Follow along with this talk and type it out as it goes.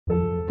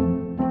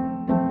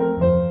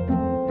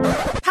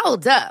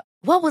Hold up.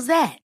 What was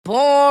that?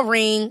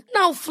 Boring.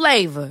 No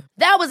flavor.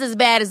 That was as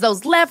bad as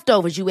those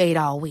leftovers you ate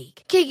all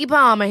week. Keke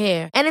Palmer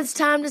here. And it's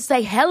time to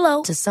say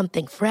hello to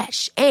something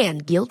fresh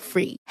and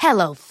guilt-free.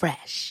 Hello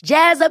Fresh.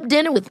 Jazz up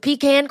dinner with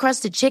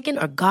pecan-crusted chicken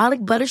or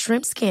garlic butter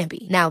shrimp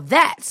scampi. Now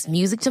that's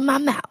music to my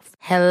mouth.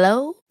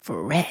 Hello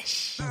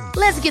Fresh.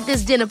 Let's get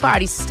this dinner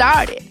party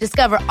started.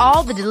 Discover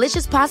all the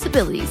delicious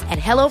possibilities at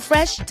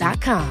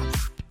hellofresh.com.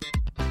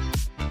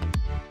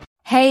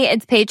 Hey,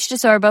 it's Paige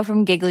DeSorbo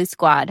from Giggly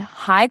Squad.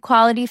 High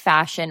quality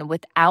fashion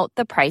without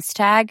the price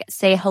tag.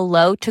 Say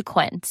hello to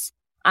Quince.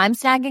 I'm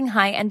snagging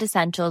high-end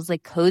essentials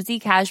like cozy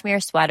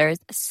cashmere sweaters,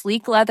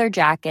 sleek leather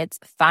jackets,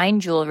 fine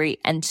jewelry,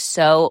 and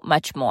so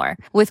much more.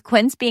 With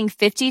Quince being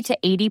 50 to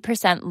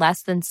 80%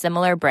 less than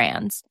similar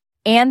brands.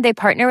 And they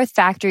partner with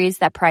factories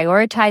that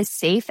prioritize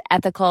safe,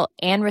 ethical,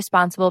 and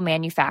responsible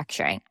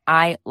manufacturing.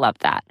 I love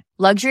that.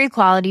 Luxury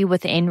quality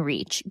within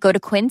reach. Go to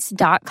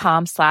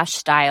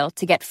quince.com/style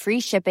to get free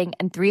shipping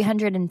and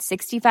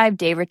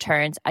 365-day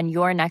returns on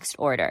your next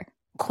order.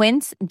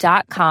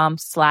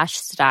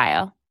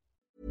 Quince.com/style.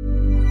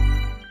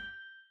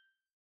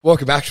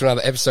 Welcome back to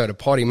another episode of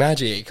Potty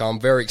Magic. I'm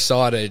very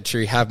excited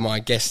to have my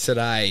guest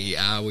today.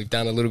 We've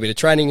done a little bit of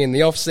training in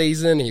the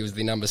off-season. He was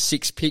the number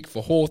 6 pick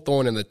for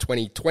Hawthorn in the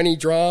 2020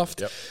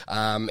 draft. Yep.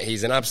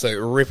 He's an absolute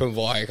ripper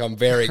bike. I'm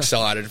very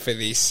excited for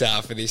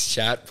this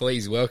chat.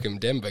 Please welcome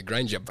Denver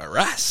Granger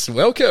Barras.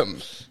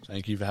 Welcome.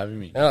 Thank you for having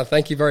me. Oh,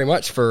 thank you very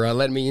much for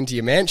letting me into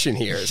your mansion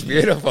here. It's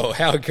beautiful.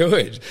 How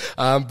good.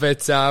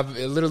 But a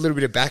little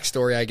bit of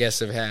backstory, I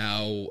guess, of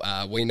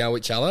how we know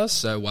each other.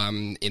 So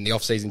in the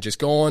off-season just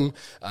gone,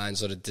 and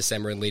sort of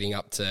December and leading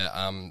up to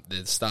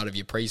the start of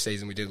your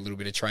pre-season, we did a little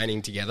bit of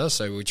training together.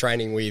 So we were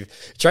training with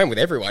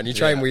everyone. You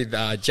trained with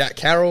Jack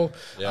Carroll,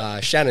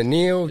 Shannon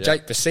Neal,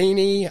 Jake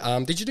Bassini.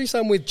 Did you do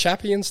some with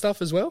Chappie and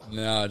stuff as well?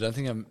 No, I don't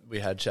think we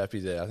had Chappie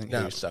there. I think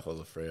we stuck all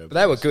the three. But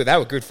they were good. They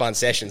were good fun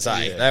sessions,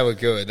 eh? Yeah. They were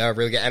good. They were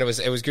really good. And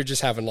it was good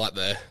just having like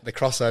the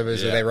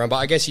crossovers with everyone. But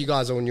I guess you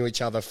guys all knew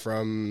each other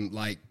from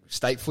like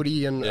state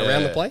footy and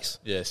around the place?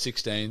 Yeah,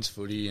 16s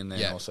footy and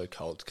then also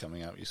Colts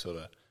coming up. You sort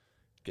of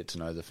get to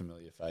know the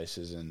familiar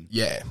faces and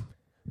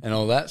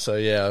all that. So,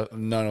 yeah, I've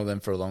known all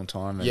them for a long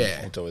time, and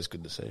it's always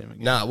good to see them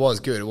again. No, it was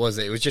good. It was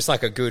just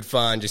like a good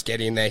fun, just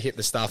get in there, hit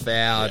the stuff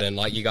out, and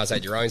like you guys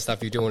had your own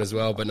stuff you're doing as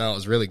well, but no, it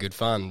was really good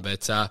fun.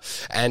 But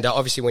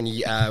obviously when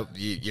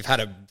you've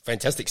had a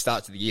fantastic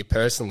start to the year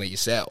personally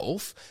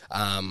yourself,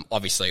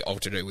 obviously all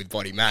to do with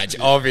Body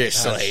Magic,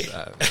 obviously.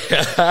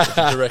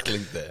 Direct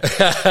link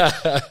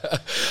there.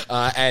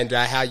 And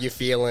how you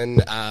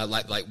feeling,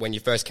 like when you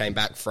first came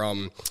back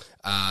from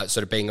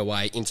sort of being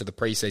away into the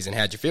preseason,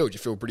 how'd you feel? Did you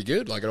feel pretty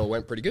good? Like it all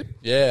went pretty good?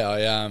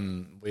 Yeah,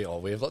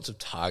 we have lots of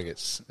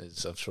targets,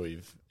 as I'm sure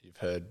you've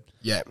heard.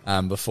 Yeah.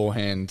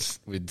 Beforehand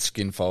with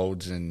skin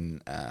folds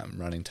and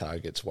running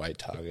targets, weight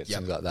targets,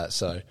 things like that.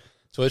 So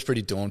it's always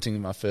pretty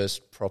daunting. My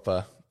first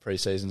proper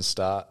preseason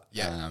start.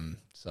 Yeah.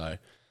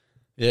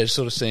 Just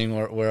sort of seeing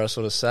where I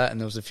sort of sat,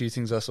 and there was a few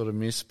things I sort of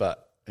missed,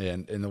 but. Yeah,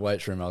 in the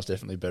weights room, I was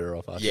definitely better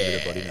off after a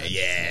bit of body mass.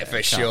 Yeah,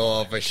 for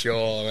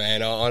sure,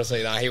 man.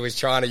 Honestly, he was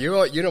trying to.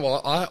 You know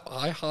what?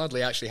 I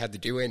hardly actually had to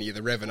do any of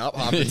the revving up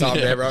half the time.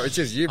 Everyone, it was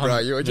just you, bro.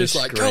 You were just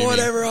like, screaming. "Come on,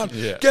 everyone,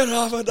 get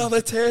off another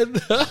 10."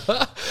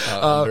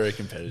 I'm very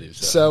competitive.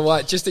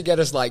 So just to get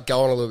us like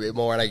going a little bit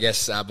more, and I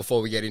guess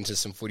before we get into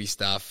some footy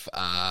stuff,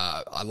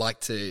 I'd like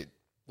to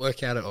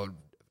work out or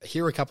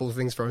hear a couple of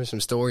things from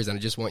some stories, and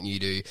I just want you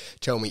to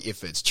tell me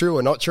if it's true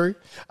or not true,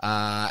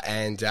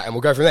 and we'll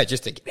go from there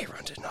just to get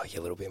everyone to know you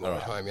a little bit more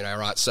at home,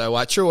 right?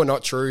 So true or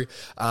not true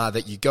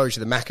that you go to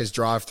the Macca's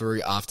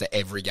drive-through after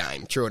every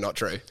game? True or not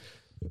true?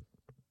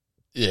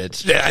 Yeah,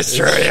 it's true.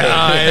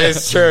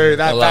 It's true.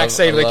 That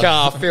backseat of the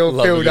car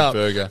filled up.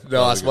 Burger.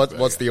 Nice.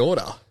 What's the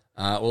order?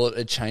 Well,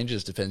 it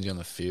changes depending on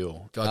the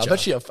feel. Gotcha.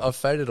 Actually, I've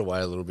faded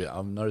away a little bit.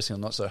 I'm noticing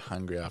I'm not so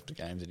hungry after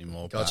games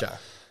anymore. Gotcha.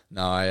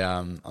 No,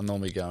 I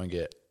normally go and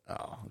get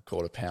a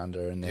quarter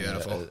pounder and then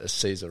a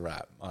Caesar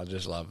wrap. I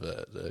just love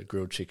the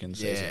grilled chicken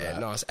Caesar wrap. Yeah,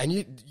 nice. And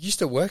you used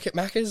to work at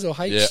Macca's or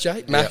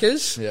HJ?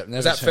 Macca's? Yeah.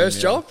 Was that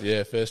first job?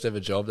 Yeah, first ever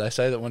job. They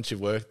say that once you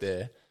work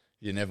there,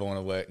 you never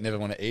want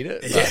to eat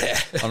it. Yeah.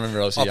 I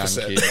remember I was a young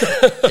kid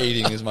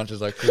eating as much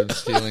as I could,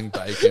 stealing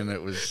bacon.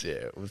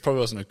 It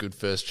probably wasn't a good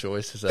first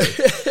choice as a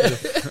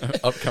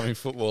upcoming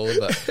footballer,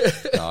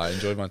 but no, I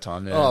enjoyed my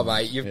time there. Oh,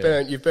 mate, you've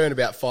burned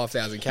about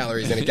 5,000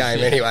 calories in a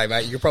game anyway,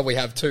 mate. You could probably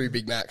have 2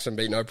 Big Macs and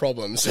be no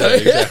problem. So.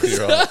 Yeah,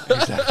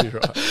 exactly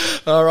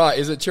right. All right,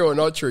 is it true or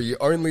not true? You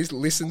only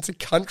listen to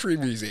country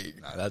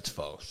music. No, that's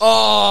false.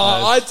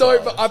 Oh, I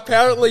don't. False.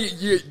 Apparently,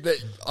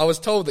 I was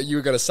told that you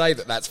were going to say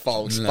that that's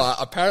false, but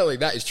apparently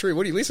that is true.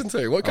 What do you listen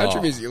to? What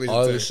country music do you listen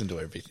to? I listen to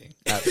everything.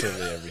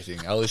 Absolutely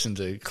everything. I listen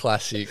to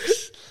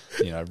classics,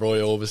 Roy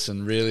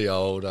Orbison, really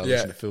old. I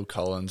listen to Phil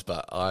Collins,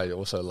 but I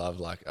also love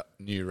like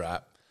new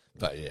rap.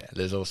 But yeah,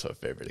 there's also a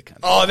fair bit of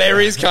country. Oh,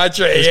 there is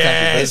country.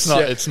 Yes.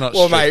 It's not.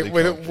 Well, mate,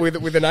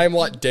 with a name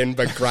like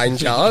Denver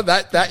Granger,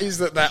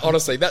 that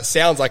honestly, that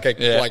sounds like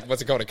like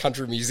what's it called, a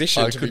country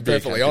musician. To be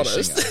perfectly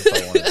honest. If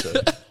I wanted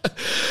to.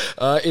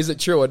 Is it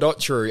true or not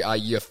true?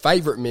 Your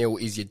favourite meal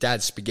is your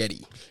dad's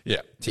spaghetti.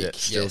 Yeah. Tick.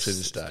 Yeah, still to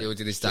this day. Still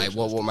to this day.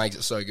 What makes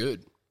it so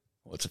good?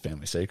 Well, it's a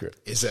family secret.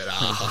 Is it?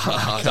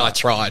 I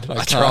tried.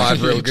 I tried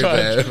real good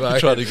there. I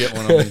tried to get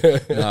one on me.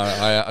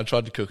 No, I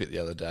tried to cook it the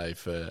other day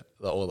for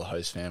all the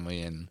host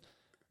family, and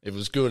it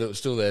was good. It was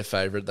still their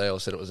favourite. They all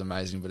said it was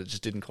amazing, but it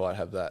just didn't quite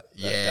have that.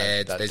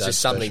 There's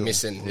just something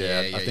missing.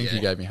 Yeah, I think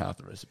you gave me half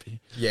the recipe.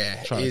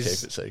 Yeah. Trying to keep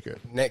it secret.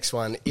 Next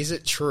one. Is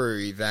it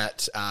true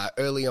that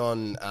early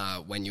on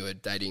when you were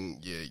dating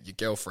your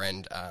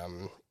girlfriend,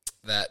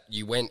 that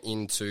you went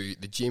into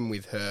the gym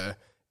with her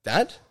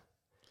dad?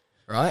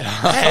 Right?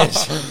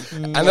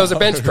 And there was a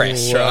bench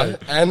press, right?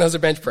 And there was a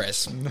bench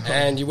press.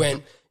 And you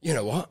went, you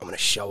know what? I'm going to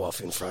show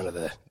off in front of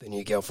the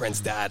new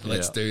girlfriend's dad.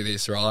 Let's do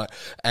this, right?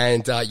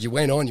 And you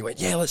went,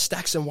 yeah, let's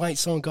stack some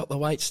weights on. Got the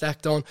weights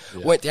stacked on.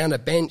 Yeah. Went down a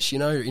bench,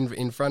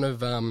 in front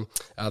of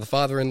the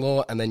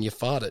father-in-law, and then you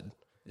farted.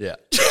 Yeah.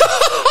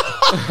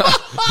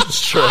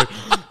 It's true.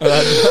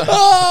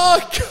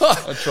 Oh, God.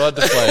 I tried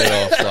to play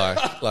it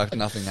off like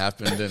nothing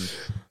happened,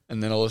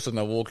 and then all of a sudden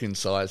I walk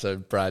inside. So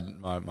Brad,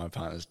 my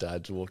partner's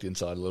dad, walked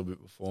inside a little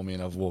bit before me,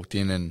 and I've walked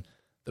in, and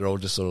they're all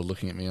just sort of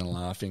looking at me and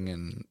laughing.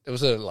 And it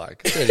was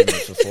like 30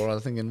 minutes before. I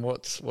was thinking,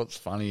 what's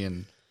funny?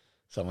 And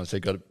someone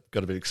said, got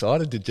a bit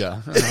excited, did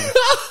ya?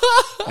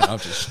 And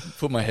I've just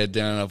put my head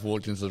down and I've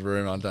walked into the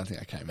room. I don't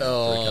think I came out for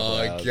a couple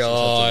of hours.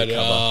 God.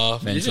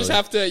 You just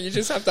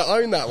have to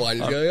own that one.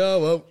 You go, oh,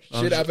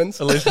 well, shit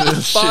happens. At least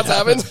farts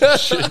happen.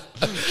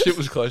 Shit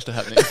was close to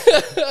happening.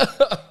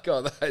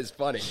 God, that is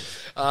funny.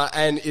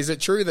 And is it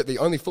true that the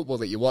only football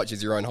that you watch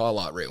is your own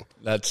highlight reel?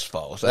 That's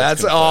false.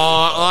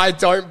 I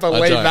don't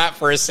believe that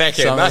for a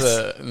second.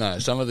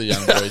 Some of the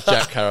young boys,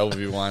 Jack Carroll would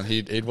be one.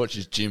 He'd watch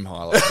his gym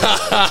highlights.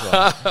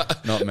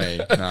 Not me.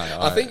 No,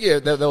 I think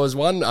there was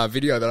one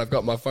video that I've got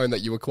on my phone that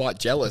you were quite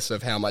jealous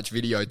of how much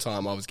video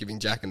time I was giving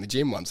Jack in the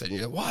gym once. And you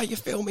go, why are you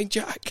filming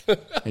Jack?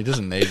 He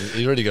doesn't need it.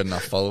 He's already got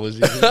enough followers.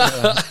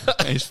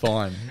 He's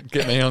fine.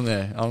 Get me on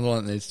there. I'm the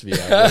one that needs to be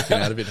working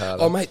out a bit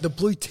harder. Oh, mate, the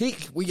blue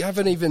tick. We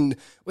haven't even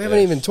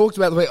talked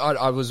about the way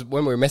I was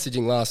when we were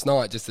messaging last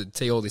night just to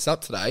tee all this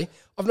up today.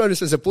 I've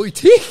noticed there's a blue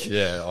tick.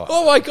 Yeah.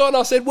 Oh my God.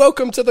 I said,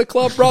 welcome to the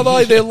club,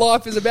 brother. Their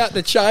life is about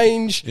to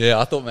change. Yeah.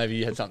 I thought maybe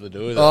you had something to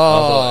do with it.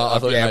 I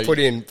thought put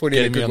in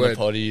a good on word. The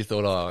potty, you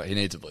thought, he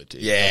needs a blue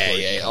tick.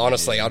 Yeah.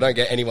 Honestly, I don't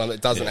get anyone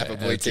that doesn't have a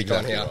blue tick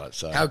exactly on here. Right,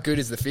 so. How good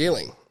is the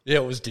feeling? Yeah,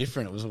 it was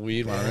different. It was a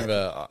weird one. I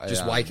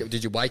remember.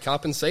 Did you wake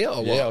up and see it or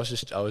what? Yeah, I was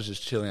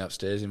just chilling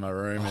upstairs in my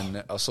room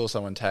and I saw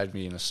someone tag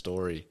me in a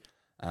story.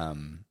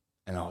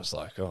 And I was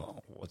like,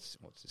 oh, what's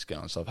this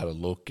going on? So I've had a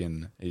look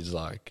and he's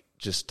like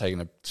just taking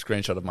a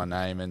screenshot of my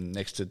name and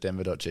next to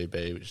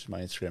denver.gb, which is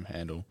my Instagram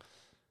handle,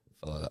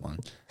 follow that one,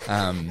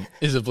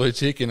 is a blue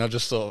tick. And I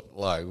just thought,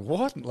 like,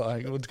 what?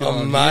 Like, what's going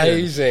on?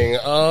 Amazing.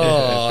 Oh.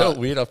 Yeah, it felt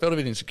weird. I felt a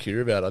bit insecure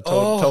about it. I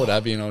told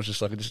Abby and I was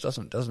just like, it just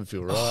doesn't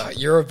feel right.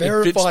 You're a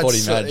verified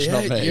not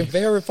me. You're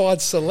verified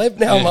celeb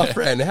now, my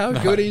friend. How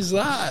good is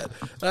that?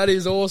 That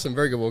is awesome.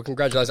 Very good. Well,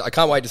 congratulations. I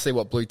can't wait to see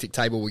what blue tick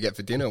table we get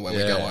for dinner when we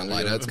go on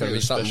later. It's going to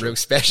be something real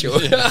special.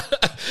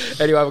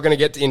 Anyway, we're going to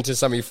get into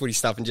some of your footy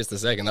stuff in just a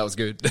second. That was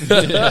good.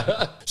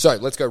 So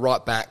let's go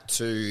right back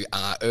to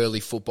early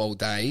football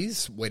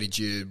days. Where'd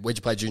you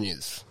play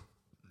juniors?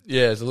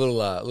 Yeah, it's a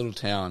little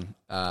town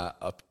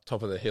up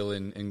top of the hill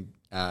in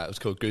it was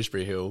called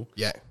Gooseberry Hill.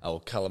 Yeah.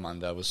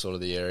 Kalamunda was sort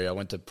of the area. I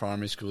went to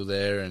primary school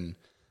there and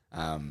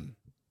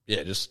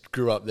just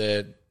grew up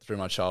there through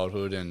my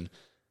childhood. And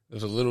there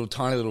was a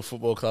tiny little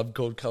football club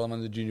called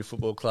Kalamunda Junior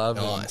Football Club.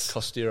 Nice.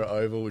 Costera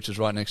Oval, which is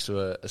right next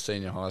to a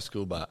senior high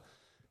school. But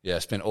yeah, I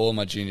spent all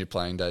my junior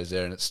playing days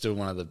there, and it's still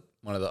one of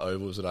the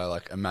ovals that I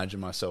imagine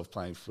myself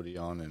playing footy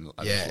on, and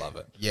I just love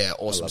it. Yeah,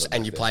 awesome.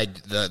 And you played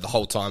the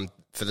whole time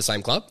for the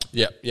same club?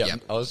 Yeah.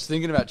 I was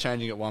thinking about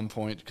changing at one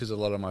point because a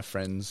lot of my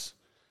friends,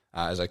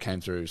 as I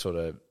came through sort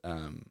of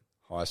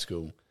high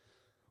school,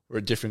 were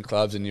at different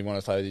clubs, and you want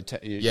to play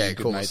with your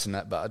good mates and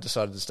that. But I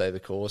decided to stay the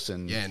course,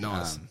 and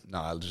nice.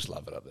 I just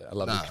love it up there. I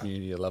love the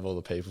community. I love all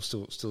the people.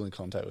 Still in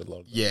contact with a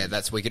lot of them. Yeah,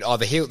 that's wicked. Oh,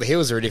 the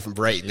Hills are a different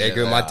breed. They're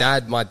good.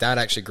 My dad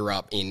actually grew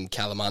up in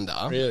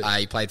Kalamunda. Really?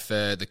 He played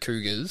for the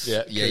Cougars.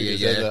 Yeah.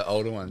 They're the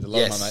older ones. A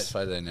lot of my mates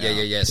play there now.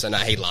 Yeah. So no,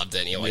 he loved it.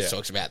 And he always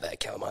talks about that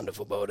Kalamunda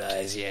football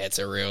days. Yeah, it's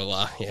a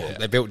real.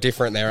 They're built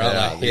different there,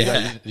 aren't they?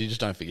 Yeah. You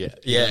just don't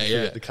forget. You don't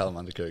forget the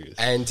Kalamunda Cougars.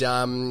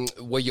 And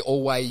were you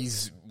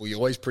always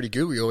pretty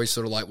good? Were you always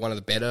sort of like one of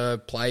the better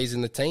players in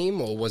the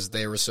team, or was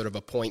there a sort of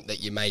a point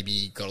that you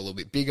maybe got a little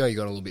bit bigger, you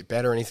got a little bit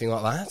better, anything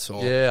like that?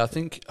 Or? Yeah,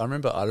 I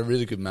remember I had a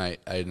really good mate,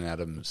 Aidan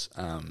Adams,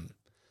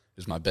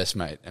 was my best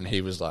mate, and he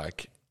was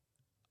like,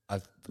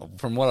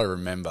 from what I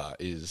remember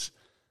is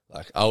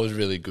like I was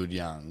really good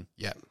young,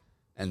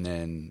 and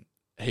then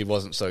he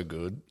wasn't so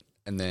good,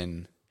 and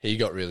then he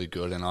got really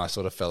good, and I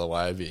sort of fell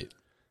away a bit,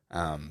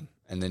 and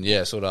then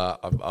I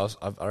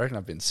reckon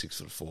I've been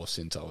 6'4"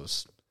 since I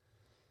was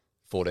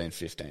 14,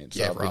 15.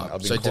 So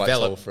I've been quite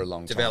tall for a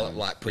long time. Developed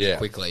like pretty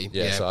quickly.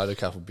 Yeah, so I had a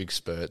couple big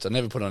spurts. I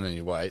never put on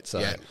any weight. So,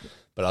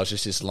 But I was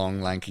just this long,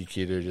 lanky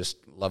kid who just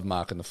loved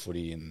marking the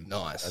footy, and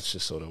Nice. that's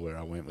just sort of where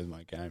I went with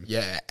my game.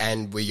 Yeah,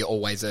 and were you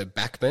always a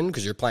backman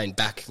because you're playing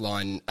back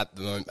line at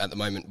the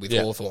moment with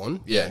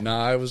Hawthorn? Yeah, no,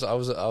 I was.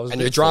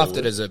 And you're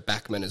drafted as a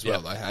backman as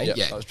well, though, hey?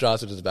 Yeah, I was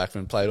drafted as a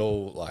backman. Played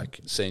all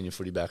like senior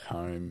footy back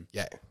home.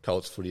 Yeah,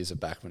 Colts footy as a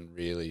backman,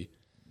 really.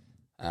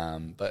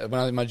 But when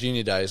I was in my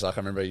junior days, like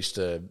I remember I used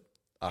to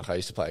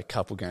play a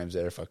couple games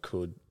there if I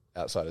could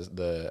outside of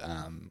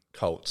the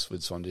Colts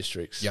with Swan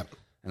Districts. Yep.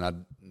 And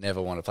I'd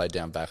never want to play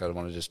down back. I'd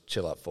want to just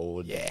chill up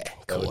forward. Yeah,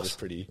 of They were course. just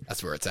pretty.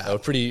 That's where it's at. They were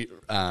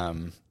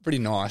pretty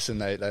nice,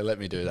 and they let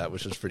me do that,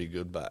 which was pretty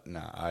good. But no,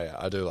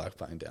 I do like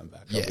playing down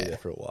back. I'll be there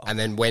for a while. And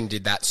then when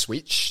did that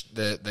switch?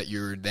 That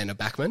you're then a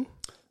backman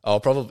Oh,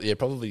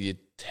 probably year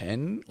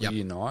 10 or Yep.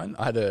 year 9.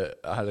 I had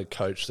a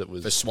coach that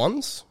was for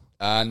Swans?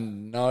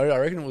 no, I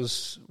reckon it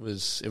was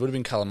it would have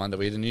been Kalamunda.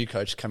 We had a new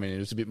coach come in. He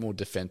was a bit more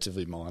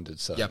defensively minded.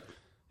 So Yep.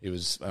 he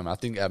was. I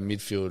think our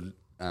midfield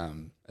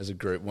as a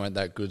group weren't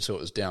that good, so it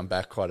was down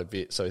back quite a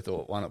bit. So he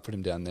thought, why not put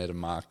him down there to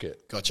mark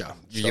it? Gotcha.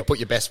 You put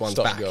your best ones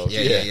Stop back. goals.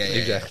 Yeah,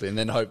 exactly. And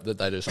then hope that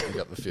they just pick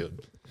up the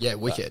field. Yeah,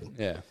 wicked.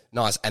 Yeah.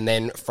 Nice. And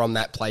then from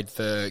that, played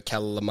for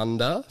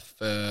Kalamunda.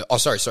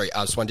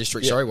 Swan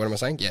District. Yeah. Sorry, what am I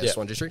saying? Yeah, Yeah.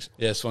 Swan Districts.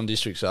 Yeah, Swan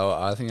District. So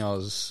I think I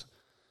was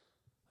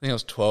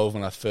 12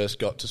 when I first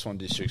got to Swan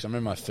Districts. I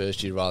remember my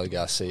first year, Riley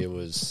Garcia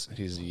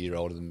he's a year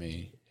older than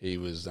me. He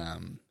was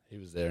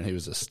there and he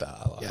was a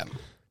star. Like, Yeah.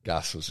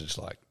 Gus was just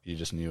like, you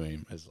just knew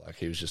him as like,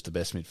 he was just the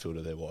best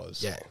midfielder there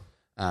was. Yeah.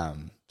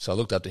 So I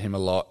looked up to him a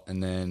lot.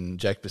 And then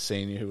Jack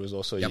Bassini, who was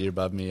also a Yep. year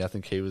above me, I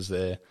think he was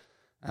there.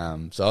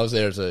 So I was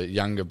there as a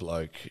younger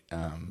bloke,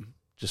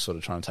 just sort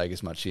of trying to take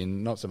as much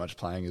in, not so much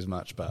playing as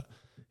much, but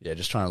yeah,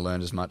 just trying to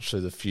learn as much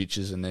through the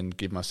futures and then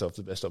give myself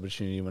the best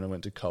opportunity when I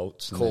went to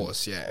Colts. Of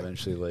course, yeah.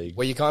 Eventually league.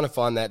 Well, you kind of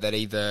find that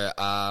either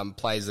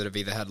players that have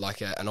either had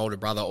like an older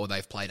brother or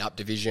they've played up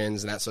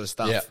divisions and that sort of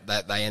stuff, Yeah.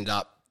 that they end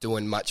up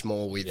doing much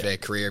more with their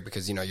career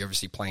because, you're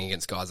obviously playing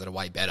against guys that are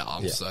way better.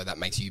 So that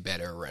makes you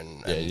better. And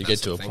You that get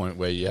sort to a of thing. point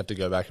where you have to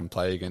go back and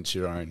play against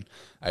your own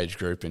age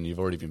group and you've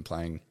already been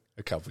playing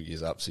a couple of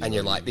years up. So And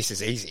you're like, this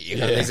is easy.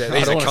 Yeah. These are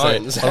I don't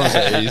cones. wanna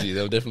say easy.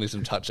 There were definitely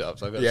some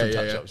touch-ups. I got some yeah.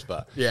 touch-ups,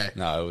 but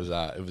no,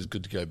 it was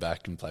good to go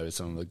back and play with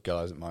some of the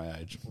guys at my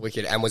age.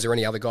 Wicked. And was there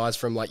any other guys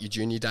from like your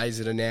junior days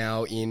that are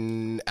now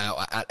in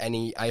at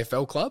any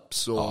AFL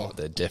clubs? Or? Oh,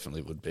 there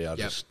definitely would be. I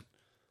just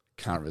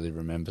can't really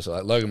remember. So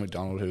like Logan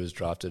McDonald, who was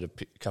drafted a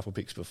couple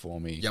picks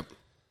before me. Yep.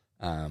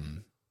 I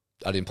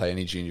didn't play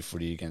any junior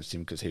footy against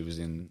him because he was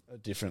in a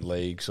different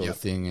league sort of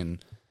thing.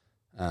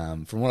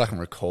 And from what I can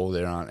recall,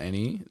 there aren't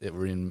any that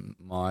were in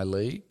my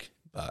league,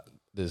 but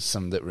there's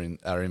some that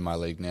are in my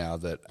league now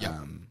that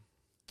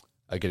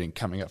are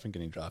coming up and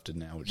getting drafted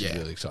now, which is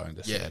really exciting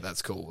to see. Yeah,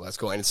 that's cool. That's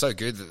cool. And it's so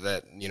good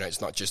that it's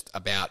not just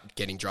about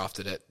getting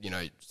drafted at,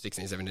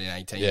 16, 17,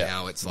 18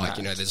 now. It's like,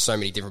 there's so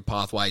many different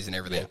pathways and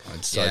everything.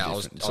 Yeah,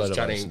 it's so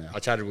different. I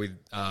chatted with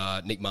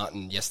Nick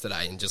Martin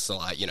yesterday and just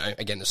like,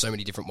 again, there's so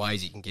many different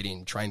ways you can get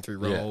in, train through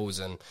roles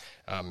and,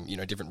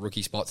 different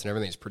rookie spots and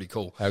everything. It's pretty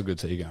cool. How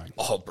good's he going?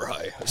 Oh, bro.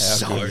 How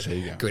So good is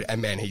he going? good.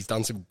 And man, he's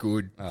done some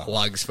good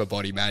plugs for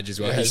Body Madge as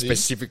well. Yeah, He has he?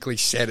 specifically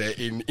said it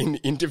in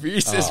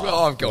interviews as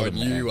well. I'm going,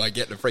 I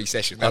get the free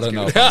session. I That's don't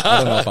know good.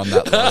 if I'm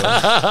that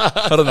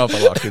loyal. I don't know if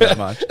I like you that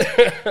much.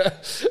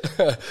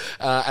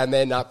 And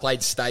then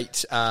played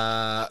state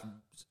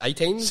 18s?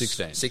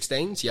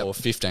 16s, yep. Or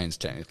 15s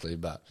technically,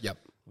 but Yep.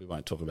 we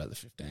won't talk about the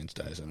 15s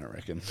days, I don't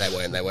reckon. They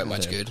weren't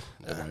much good.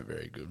 They weren't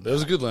very good. But it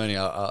was a good learning.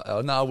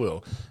 I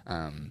will.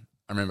 I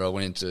remember I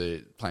went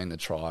into playing the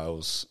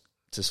trials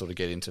to sort of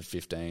get into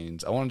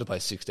 15s. I wanted to play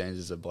 16s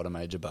as a bottom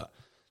major, but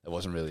it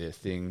wasn't really a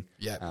thing.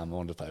 Yeah. I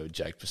wanted to play with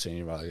Jake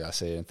Pacini, Riley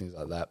Garcia and things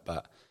like that,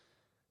 but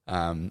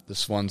the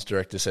Swans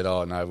director said,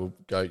 "Oh no,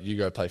 you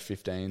go play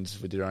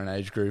 15s with your own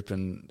age group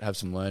and have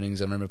some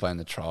learnings." I remember playing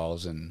the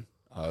trials and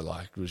I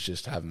was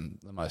just having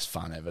the most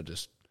fun ever,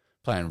 just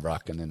playing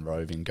ruck and then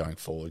roving, going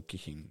forward,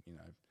 kicking,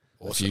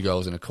 a few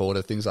goals in a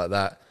quarter, things like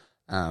that.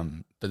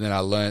 But then I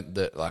learnt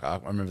that, like I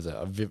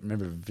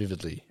remember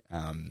vividly.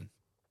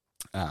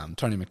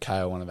 Tony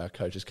McHale, one of our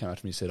coaches, came up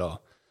to me and said,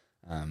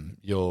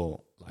 "You're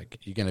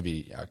going to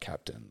be our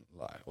captain,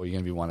 or you're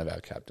going to be one of our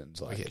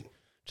captains,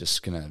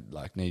 just going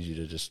to need you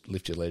to just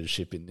lift your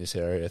leadership in this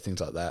area, things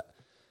like that."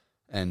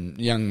 And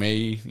young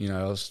me,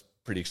 I was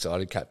pretty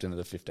excited, captain of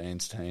the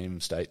 15s team,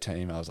 state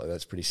team. I was like,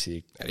 that's pretty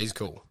sick. That is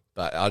cool.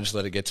 But I just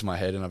let it get to my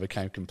head and I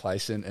became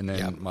complacent, and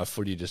then my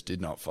footy just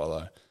did not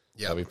follow.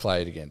 Yep. So we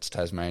played against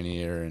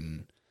Tasmania,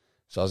 and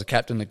so I was a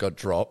captain that got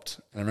dropped.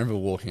 And I remember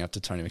walking up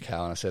to Tony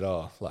McHale and I said,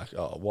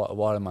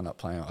 why am I not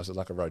playing? Was it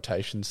like a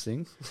rotations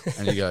thing?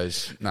 And he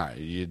goes, "No,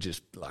 you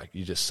just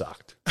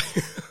sucked.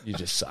 You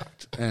just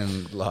sucked."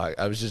 And I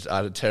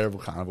had a terrible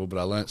carnival, but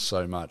I learnt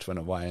so much, went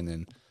away, and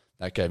then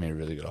that gave me a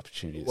really good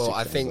opportunity. Well,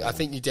 I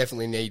think you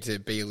definitely need to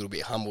be a little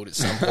bit humbled at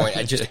some point,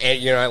 and just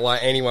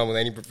like anyone with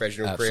any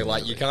professional career,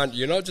 like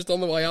you're not just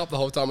on the way up the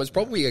whole time. It's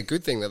probably a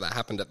good thing that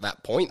happened at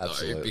that point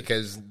though,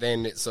 because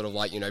then it's sort of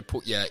like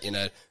put you in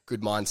a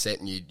good mindset,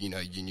 and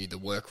you knew the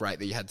work rate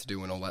that you had to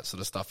do and all that sort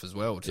of stuff as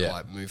well to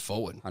like move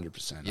forward.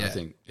 100%. I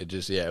think it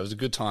was a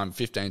good time.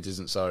 15th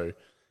isn't so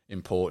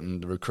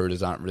important. The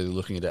recruiters aren't really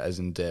looking at it as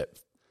in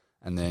depth.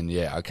 And then,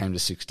 I came to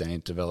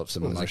 16th, developed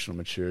some emotional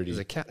maturity. There's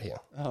a cat here.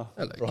 Oh,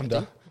 hello,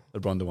 Rhonda. The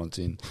Rhonda wants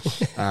in.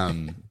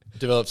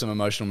 Developed some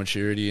emotional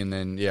maturity, and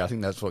then, I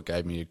think that's what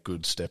gave me a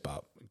good step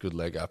up, a good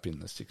leg up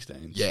in the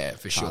 16s. Yeah,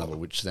 for sure. Carnival,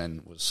 which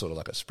then was sort of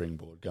like a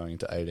springboard going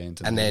into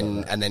 18s. And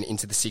then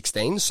into the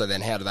 16s. So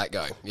then how did that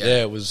go?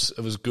 Yeah, it was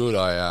good.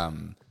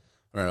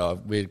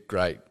 We had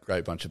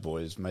great bunch of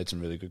boys, made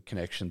some really good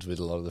connections with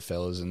a lot of the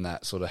fellas, and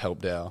that sort of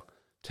helped our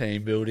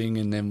team building,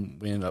 and then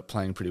we ended up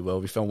playing pretty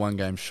well. We fell one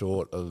game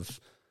short of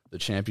the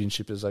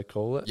championship, as they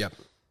call it. Yep.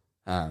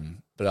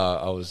 But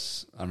I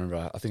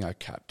remember I think I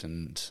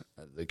captained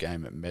the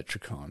game at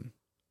Metricon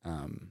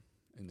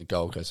in the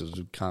Gold Coast. It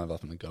was kind of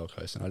up in the Gold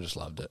Coast, and I just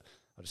loved it.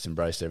 I just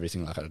embraced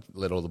everything. Like I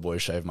let all the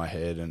boys shave my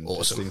head and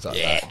just things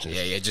like that.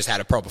 Just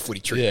had a proper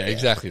footy trip. Yeah,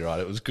 exactly right.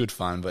 It was good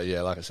fun, but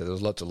like I said, there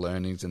was lots of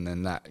learnings, and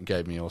then that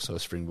gave me also a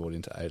springboard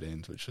into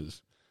 18s, which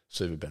was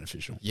super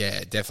beneficial.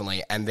 Yeah,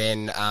 definitely. And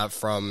then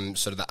from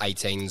sort of the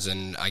 18s,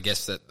 and I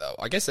guess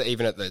that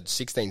even at the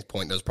 16th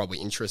point, there was probably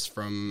interest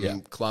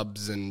from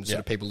clubs and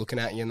sort of people looking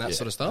at you and that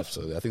sort of stuff.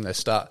 Absolutely. I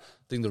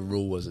think the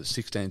rule was at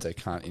 16s they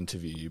can't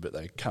interview you, but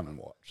they come and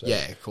watch. So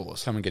of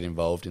course. Come and get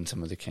involved in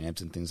some of the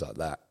camps and things like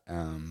that.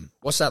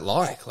 What's that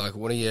like? Like,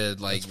 what are you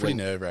like? It's pretty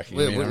nerve-wracking.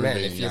 Man,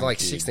 if you're like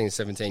 16,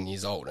 17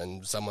 years old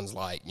and someone's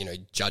like,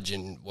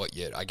 judging what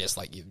your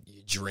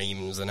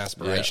dreams and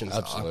aspirations are.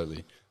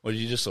 Absolutely. Well,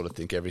 you just sort of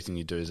think everything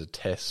you do is a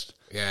test,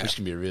 which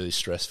can be a really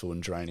stressful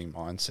and draining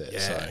mindset.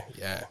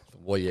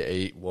 What you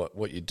eat,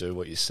 what you do,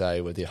 what you say,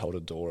 whether you hold a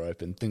door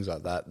open, things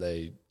like that.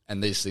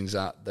 These things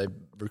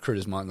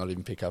recruiters might not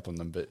even pick up on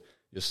them, but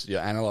you're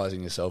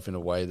analysing yourself in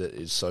a way that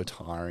is so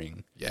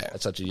tiring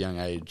at such a young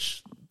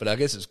age. But I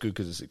guess it's good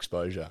because it's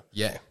exposure.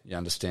 Yeah. You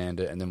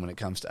understand it, and then when it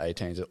comes to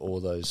 18s, all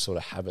those sort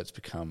of habits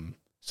become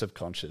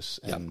subconscious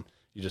and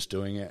you're just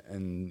doing it,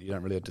 and you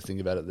don't really have to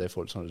think about it.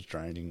 Therefore, it's not as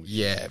draining.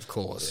 Of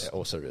course.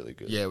 Also really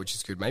good. Yeah, which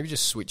is good. Maybe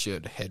just switch your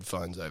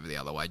headphones over the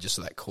other way, just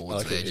so that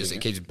cord's there. Just it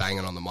keeps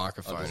banging on the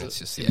microphone. It's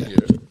just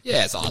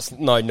it's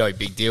awesome. No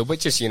big deal. But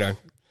just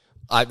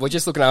we're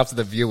just looking after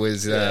the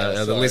viewers,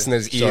 the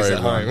listeners' ears at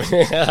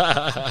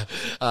home.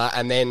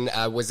 And then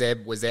was there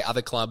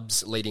other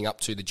clubs leading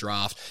up to the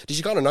draft? Did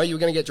you kind of know you were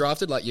going to get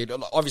drafted? Like,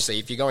 obviously,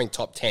 if you're going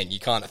top 10, you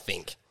kind of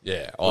think.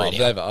 Yeah,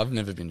 I've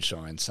never been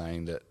shy in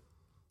saying that.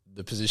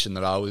 The position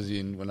that I was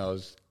in when I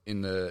was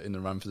in the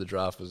run for the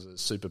draft was a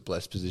super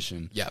blessed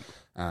position. Yeah,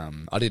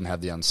 I didn't have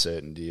the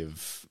uncertainty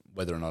of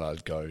whether or not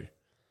I'd go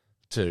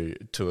to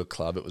a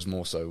club. It was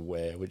more so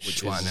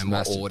which one and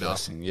what order.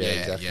 Blessing. Yeah,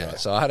 exactly. Right.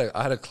 So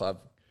I had a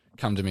club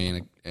come to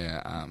me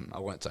and I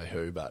won't say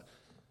who, but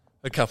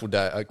a couple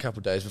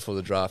days before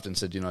the draft and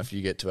said, if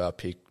you get to our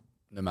pick,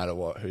 no matter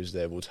what, who's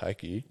there, we'll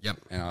take you. Yep.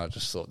 And I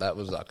just thought that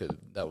was like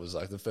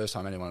the first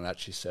time anyone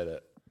actually said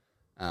it.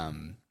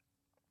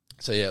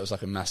 So it was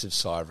like a massive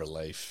sigh of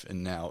relief,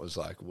 and now it was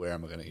like, where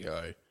am I going to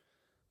go?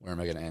 Where am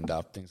I going to end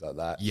up? Things like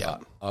that. Yeah,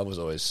 I was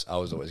always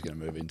going to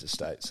move into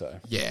state. So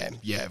yeah,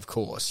 of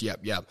course.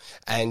 Yep.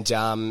 And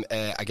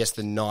I guess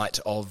the night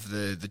of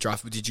the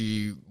draft,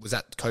 was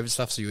that COVID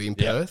stuff? So you were in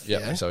Perth?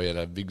 Yeah. So we had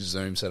a big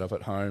Zoom set up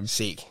at home.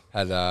 Sick.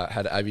 Had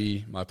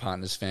Abby, my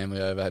partner's family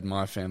over. Had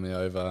my family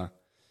over,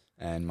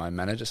 and my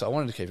manager. So I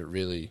wanted to keep it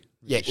really.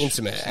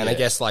 Intimate. And I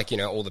guess,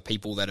 all the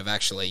people that have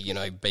actually,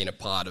 been a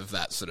part of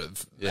that sort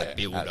of that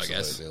build, absolutely. I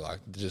guess. Like,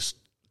 just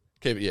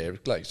keep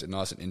it, like you said,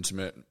 nice and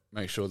intimate.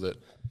 Make sure that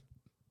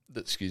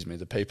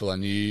the people I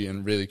knew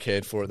and really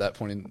cared for at that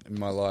point in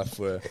my life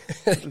were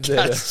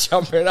Cat's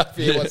jumping up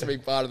here, wants to be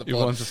part of the pod. He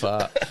wants a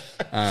part.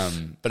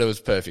 But it was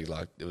perfect.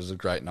 Like, it was a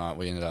great night.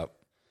 We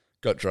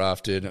got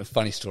drafted. A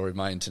funny story,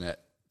 my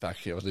internet back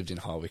here, I lived in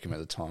High Wycombe at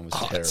the time, was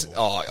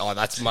terrible.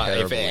 That's my...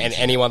 And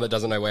anyone that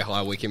doesn't know where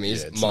High Wycombe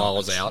is,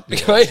 miles out.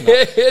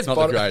 It's not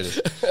the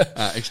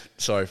greatest.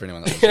 Sorry for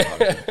anyone that lives in High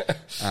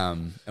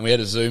Wycombe. And we had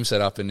a Zoom set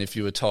up, and if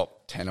you were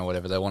top 10 or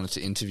whatever, they wanted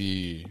to interview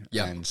you.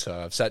 Yep. And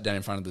so I've sat down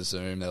in front of the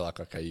Zoom. They're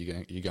like, okay,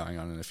 you're going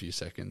on in a few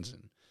seconds.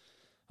 And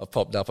I've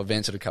popped up. I've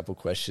answered a couple of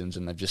questions,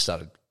 and they've just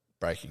started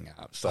breaking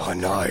up. So oh,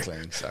 no.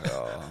 So,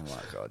 oh,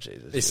 my God,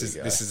 Jesus. This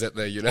is at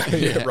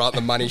the, right, the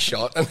money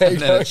shot. And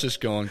then it's just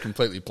gone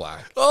completely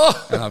black.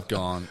 Oh.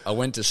 And I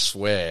went to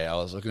swear. I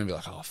was going to be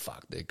like, oh,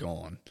 fuck, they're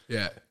gone.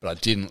 Yeah. But I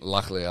didn't.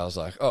 Luckily, I was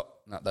like, oh,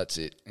 no, that's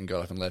it. And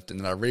got up and left. And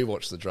then I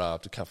rewatched the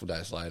draft a couple of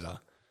days later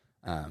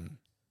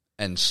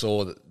and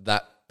saw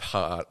that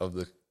part of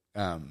the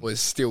was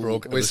still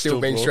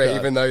being straight,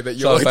 even though that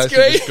you're so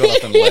basically just got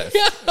up and left.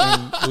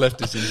 And left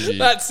this interview.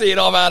 That's it.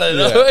 I'm at it.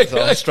 Yeah, so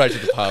I was straight to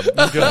the pub.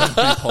 Got a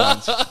few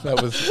pints.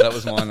 That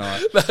was my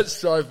night. That's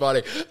so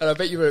funny. And I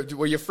bet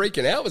were you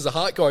freaking out? Was the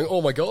heart going,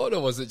 oh my God,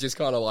 or was it just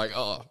kind of like,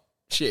 oh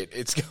shit.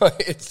 It's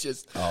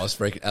just. I was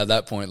freaking at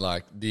that point.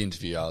 Like the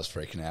interview, I was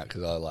freaking out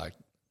because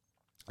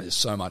there's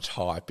so much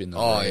hype in the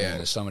room. Yeah.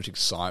 There's so much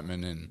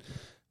excitement and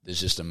there's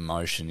just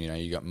emotion. You know,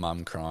 you got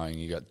mum crying,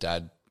 you got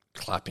dad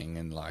clapping,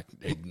 and like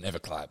he never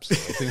claps. Or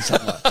things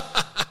like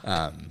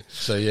that.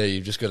 So yeah,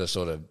 you've just got to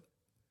sort of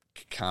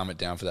calm it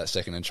down for that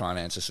second and try and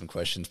answer some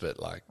questions. But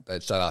like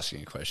they'd start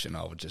asking a question,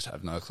 I would just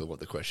have no clue what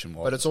the question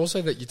was. But it's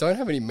also that you don't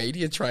have any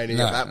media training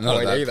at that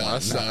point either.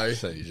 Point,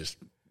 so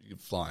you're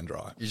flying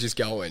dry. You're just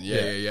going,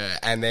 yeah.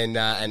 And then,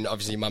 and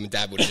obviously, mum and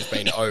dad would have just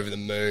been over the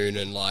moon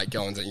and like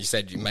going. And you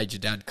said you made your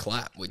dad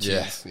clap, which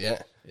is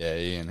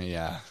Ian.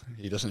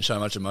 He doesn't show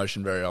much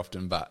emotion very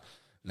often, but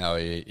no,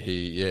 I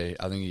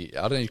don't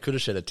know, he could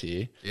have shed a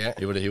tear. Yeah,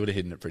 he would have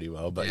hidden it pretty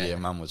well. But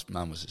mum was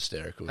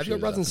hysterical. Have you got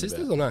brothers and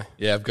sisters or no?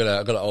 Yeah, I've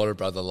got an older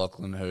brother,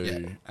 Lachlan,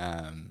 who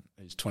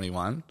is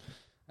 21,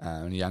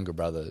 and a younger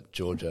brother,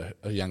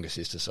 a younger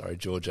sister,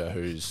 Georgia,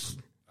 who's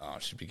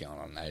she'd be going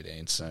on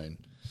 18 soon.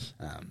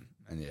 And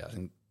I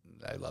think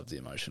they loved the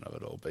emotion of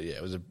it all. But yeah,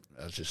 it was an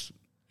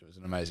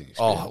amazing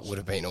experience. Oh, it would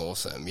have been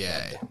awesome.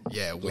 Yeah,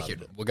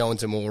 wicked. We're going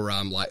to more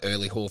like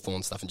early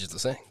Hawthorn stuff in just a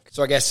sec.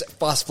 So I guess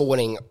fast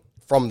forwarding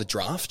from the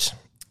draft,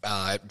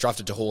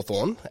 drafted to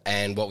Hawthorn,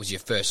 and what was your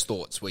first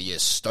thoughts? Were you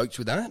stoked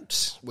with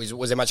that?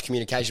 Was there much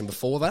communication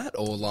before that,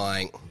 or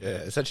like? Yeah,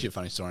 it's actually a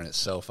funny story in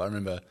itself. I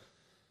remember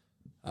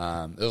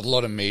there was a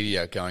lot of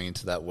media going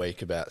into that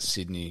week about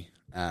Sydney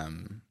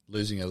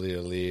losing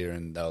Aliir,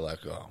 and they were like,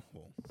 oh,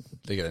 well,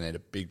 they're going to need a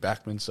big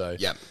backman, so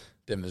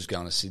Denver's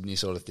going to Sydney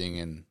sort of thing.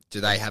 And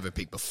do they have a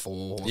pick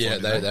before? Yeah,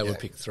 they were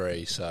pick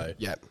 3, so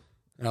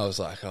and I was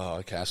like, oh,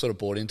 okay. I sort of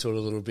bought into it a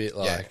little bit,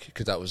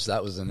 because that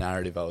was the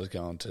narrative. I was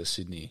going to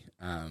Sydney,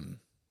 and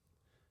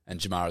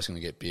Jamara's going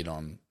to get bid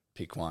on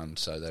pick 1,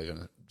 so they're going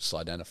to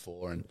slide down to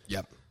 4, and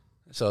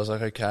so I was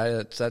like,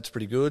 okay, that's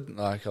pretty good.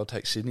 Like, I'll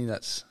take Sydney.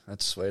 That's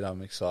sweet.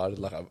 I'm excited.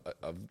 Like,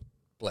 I'm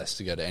blessed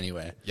to go to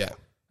anywhere. Yeah.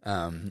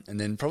 And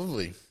then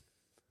probably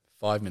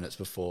 5 minutes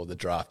before the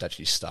draft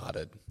actually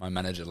started, my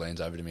manager leans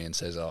over to me and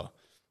says, oh,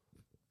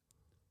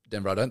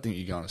 Denver, I don't think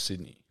you're going to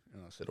Sydney.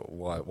 And I said,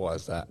 well, why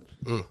is that?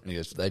 And he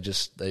goes,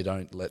 they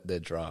don't let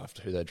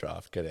who they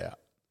draft get out.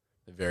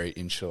 They're very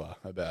insular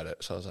about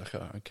it. So I was like,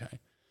 oh, okay.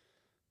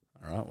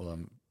 All right, well, I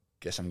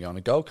guess I'm going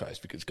to Gold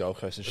Coast, because Gold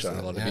Coast has shown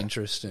a lot of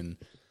interest. And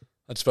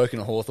I'd spoken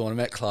to Hawthorn, I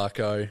met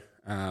Clarko,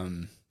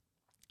 had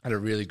a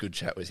really good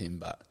chat with him,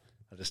 but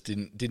I just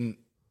didn't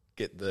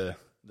get the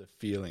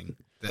feeling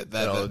that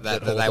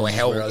they were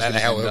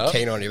hell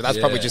keen on you. That's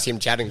probably just him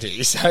chatting to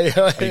you. So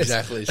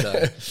exactly.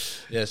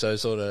 So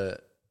sort of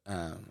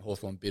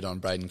Hawthorn bid on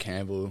Braden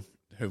Campbell,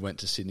 who went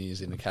to Sydney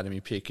as an academy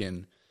pick,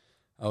 and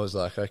I was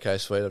like, okay,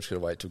 sweet. I'm just gonna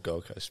wait till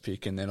Gold Coast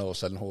pick, and then all of a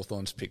sudden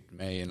Hawthorn's picked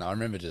me, and I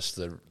remember just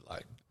the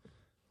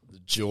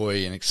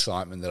joy and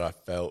excitement that I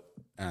felt,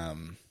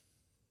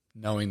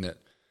 knowing that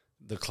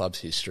the club's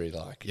history,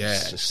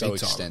 it's just so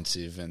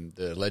extensive, and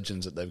the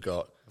legends that they've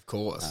got, of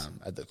course,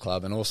 at the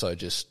club, and also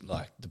just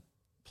like the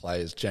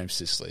players, James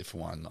Sisley for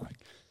one,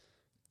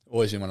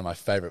 always been one of my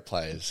favourite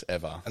players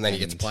ever. And then you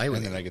get to play with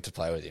him. And then I get to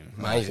play with him.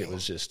 Amazing. It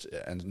was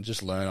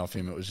just learn off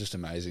him. It was just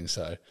amazing.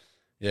 So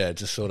yeah,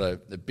 just sort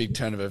of the big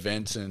turn of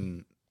events,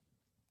 and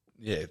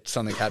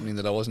something happening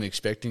that I wasn't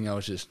expecting. I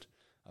was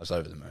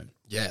over the moon.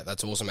 Yeah,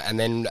 that's awesome. And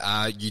then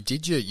you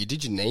did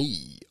your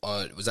knee.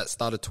 Was that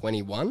start of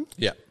 21?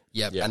 Yeah.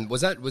 Yeah, and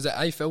was that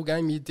AFL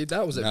game you did that?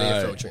 Or was it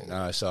VFL training?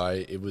 No, so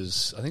it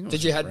was. I think.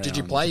 Did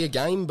you play a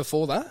game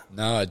before that?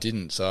 No, I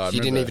didn't. So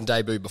you didn't even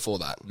debut before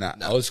that. No.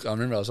 I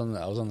remember I was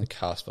on the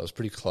cusp. I was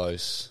pretty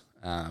close.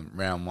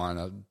 Round 1,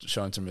 I was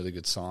showing some really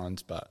good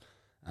signs, but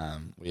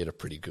we had a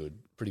pretty good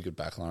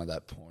backline at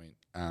that point.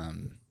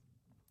 And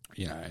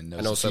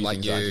also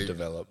like you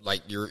develop.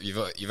 Like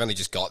you've only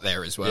just got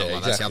there as well. Yeah,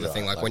 like, that's the other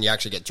thing. Like when you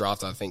actually get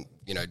drafted, I think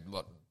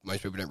what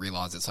most people don't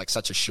realise, it's like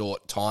such a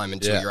short time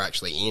until you're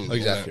actually in.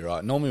 Exactly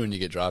right. Normally when you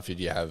get drafted,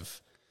 you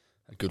have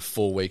a good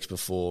 4 weeks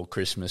before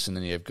Christmas, and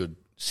then you have good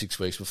 6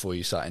 weeks before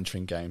you start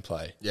entering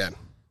gameplay. Yeah.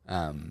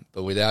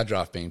 But with our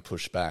draft being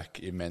pushed back,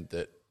 it meant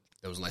that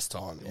there was less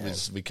time.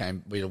 We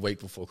had a week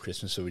before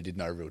Christmas, so we did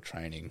no real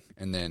training,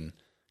 and then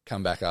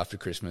come back after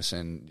Christmas,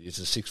 and it's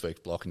a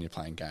 6-week block, and you're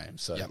playing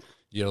games. So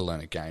you got to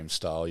learn a game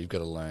style. You've got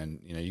to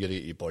learn. You got to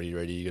get your body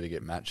ready. You got to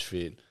get match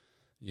fit.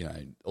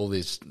 All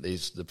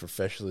the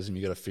professionalism,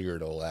 you got to figure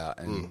it all out.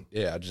 And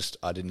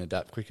I didn't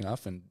adapt quick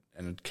enough. And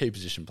key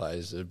position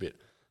players are a bit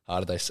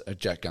harder.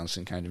 Jack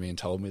Gunston came to me and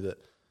told me that,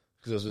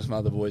 because there was some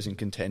other boys in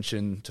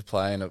contention to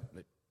play, and it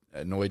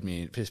annoyed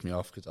me. It pissed me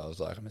off, because I was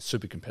like, I'm a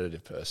super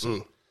competitive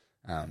person.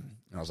 And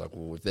I was like,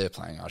 well, if they're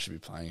playing, I should be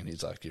playing. And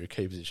he's like, you're a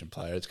key position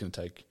player. It's going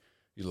to take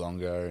you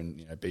longer,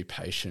 and be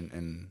patient.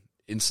 And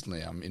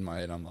instantly, I'm in my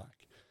head. I'm like,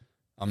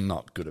 I'm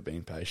not good at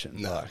being patient.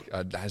 No.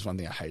 That's one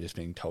thing I hate, is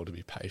being told to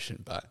be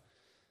patient. But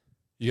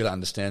you got to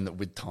understand that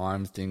with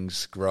time,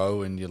 things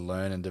grow, and you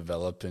learn and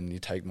develop, and you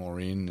take more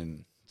in.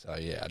 And so,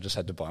 I just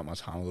had to bite my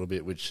time a little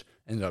bit, which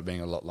ended up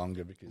being a lot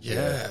longer, because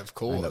of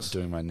course, I ended up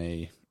doing my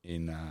knee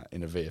in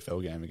a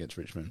VFL game against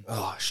Richmond.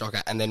 Oh,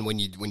 shocker! And then when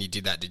you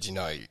did that, did you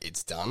know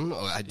it's done,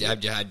 or had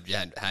you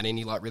had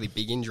any like really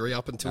big injury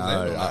up until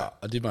then? No,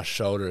 I did my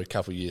shoulder a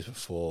couple of years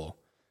before,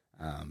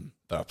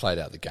 but I played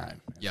out the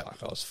game. Yeah,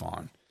 like I was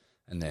fine.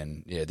 And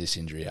then this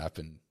injury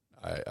happened.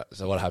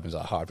 So what happens?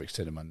 I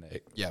hyperextended my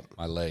neck,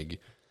 my leg.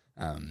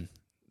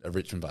 A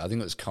Richmond, I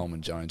think it was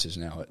Coleman Jones, who's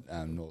now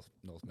at North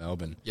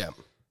Melbourne. Yeah.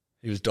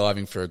 He was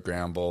diving for a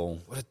ground ball.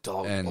 What a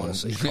dog,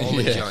 honestly.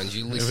 Coleman Jones,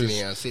 you listen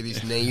here. See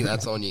this knee?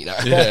 That's on you. No.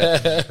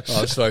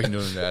 I've spoken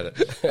to him about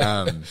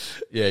it.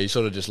 He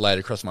sort of just laid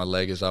across my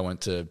leg as I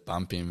went to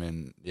bump him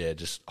and,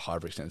 just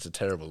hyperextend. It's a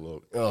terrible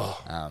look.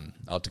 Oh.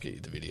 I'll have to get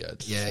you the video.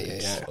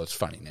 It's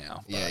funny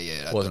now.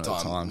 It wasn't at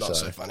the time. Not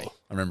so funny.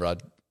 I remember I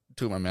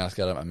took my mouth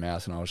guard out of my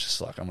mouth and I was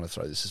just like, I'm going to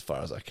throw this as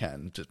far as I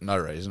can. Just no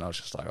reason. I was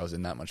just like, I was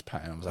in that much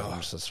pain. I was like,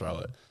 I'm just going to throw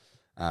it.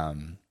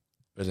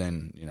 But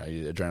then, your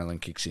adrenaline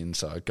kicks in,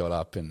 so I got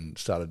up and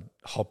started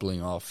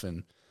hobbling off,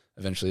 and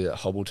eventually that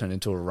hobble turned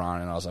into a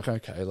run, and I was like,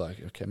 okay,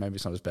 maybe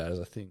it's not as bad as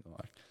I think.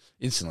 Like,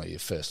 instantly, your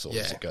first thought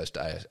is it goes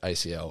to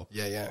ACL.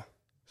 Yeah.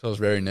 So I was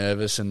very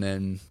nervous, and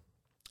then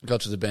got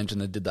to the bench, and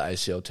they did the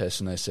ACL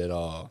test, and they said,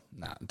 oh,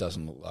 nah, it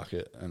doesn't look like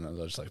it, and I was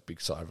just like, big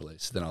sigh of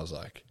release. Then I was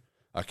like,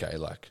 okay,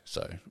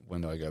 so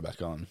when do I go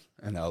back on?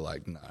 And they were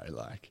like, no,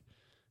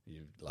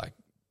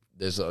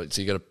 so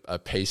you got a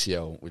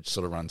PCL which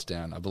sort of runs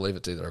down. I believe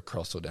it's either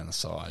across or down the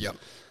side. Yep.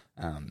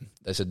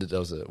 They said that there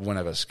was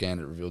whenever I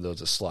scanned it, revealed there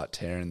was a slight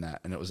tear in that,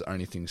 and it was the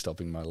only thing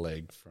stopping my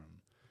leg from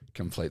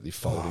completely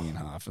folding in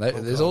half.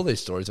 There's all these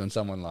stories when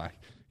someone like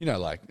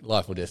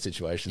life or death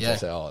situations, they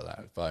say,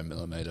 that 5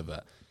 millimeter,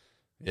 but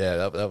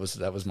that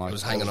was my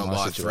hanging on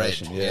by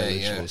situation. Thread.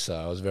 Literally. So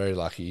I was very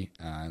lucky,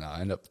 and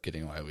I ended up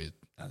getting away with,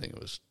 I think it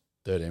was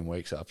 13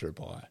 weeks after a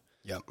bye.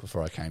 Yep.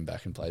 Before I came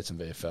back and played some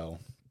VFL.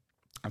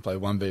 I played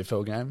one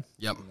VFL game.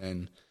 Yep.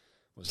 And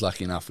was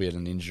lucky enough we had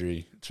an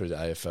injury through the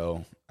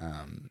AFL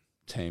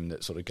team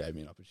that sort of gave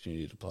me an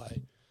opportunity to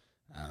play.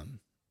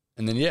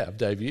 And then, I've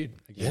debuted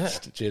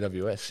against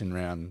GWS in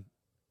round,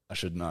 I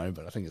should know,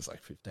 but I think it's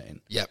like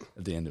 15. Yep.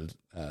 At the end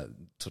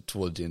of,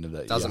 towards the end of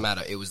that Doesn't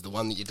matter. It was the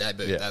one that you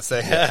debuted. Yeah. That's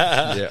it.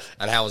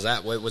 And how was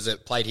that? Was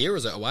it played here or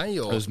was it away?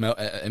 Or? It was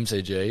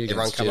MCG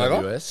against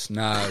GWS.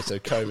 No, so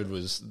COVID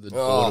was, the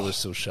border was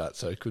still shut,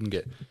 so I couldn't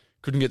get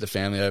the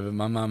family over.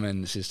 My mum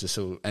and sister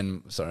still,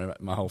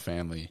 my whole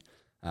family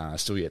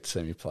still yet to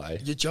see me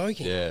play. You're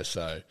joking? Yeah,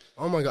 so.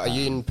 Oh my God, are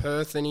you in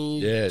Perth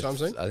any time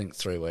soon? I think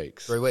 3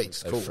 weeks. 3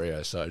 weeks, cool.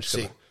 Freo, so I just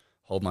got to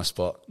hold my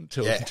spot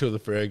until the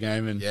Freo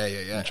game and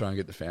try and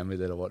get the family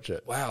there to watch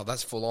it. Wow,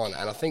 that's full on.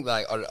 And I think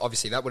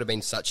obviously that would have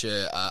been such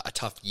a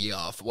tough year.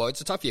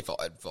 It's a tough year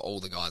for all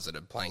the guys that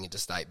are playing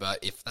interstate, but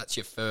if that's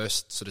your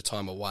first sort of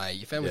time away,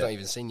 your family's not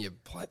even seen you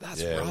play,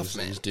 that's rough,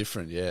 man. It was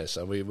different,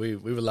 So we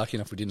were lucky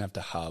enough we didn't have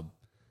to hub,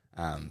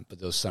 but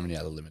there was so many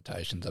other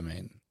limitations. I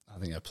mean, I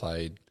think I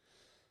played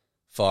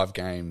 5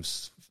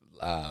 games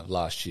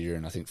last year,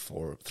 and I think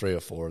 3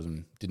 or 4 of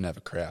them didn't have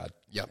a crowd.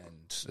 Yep. And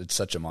it's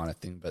such a minor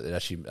thing, but it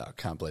actually, I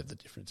can't believe the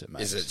difference it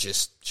makes. Is it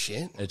just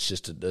shit? It's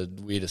just the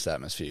weirdest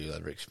atmosphere you'll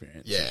ever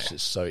experience. Yeah. It's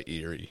just so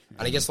eerie.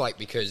 And I guess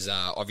because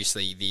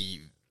obviously the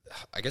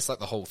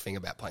whole thing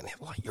about playing there,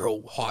 like you're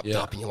all hyped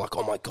up and you're like,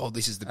 oh my God,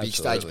 this is the big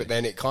stage. But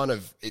then it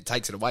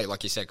takes it away,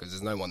 like you said, because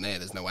there's no one there,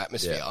 there's no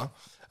atmosphere.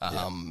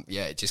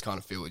 It just kind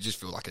of feel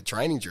like a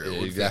training drill.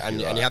 Yeah,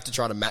 exactly and you have to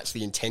try to match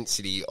the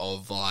intensity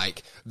of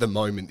like the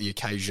moment, the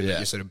occasion that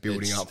you're sort of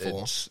building up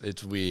for.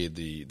 It's weird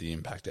the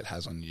impact it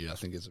has on you. I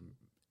think it's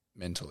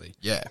mentally.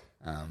 Yeah.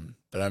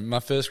 But my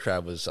first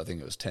crowd was, I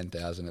think it was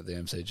 10,000 at the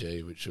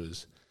MCG, which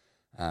is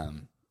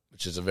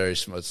a very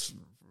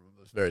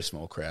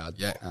small crowd.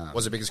 Yeah.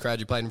 What's the biggest crowd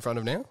you played in front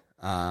of now?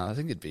 I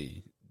think it'd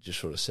be just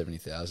short of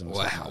 70,000.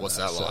 Wow. What's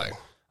that like?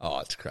 Oh,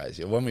 it's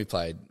crazy. When we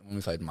played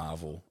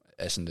Marvel,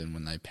 Essendon,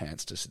 when they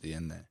pantsed us at the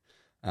end there,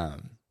 I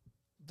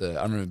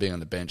remember being on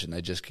the bench and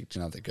they just kicked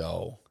another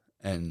goal,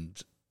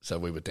 and so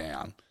we were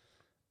down,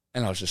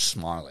 and I was just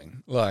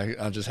smiling.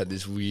 Like, I just had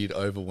this weird,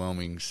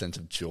 overwhelming sense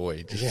of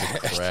joy, just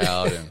the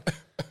crowd, and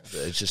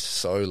it's just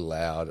so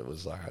loud. It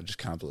was like, I just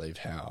can't believe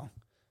how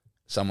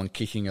someone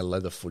kicking a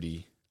leather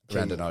footy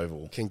around an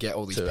oval can get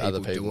all these people,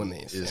 other people doing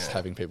this. Is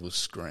having people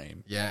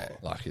scream. Yeah.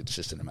 Like, it's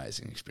just an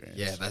amazing experience.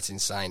 Yeah, that's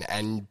insane.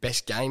 And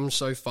best game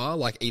so far,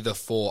 like either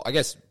for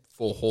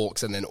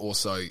Hawks and then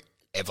also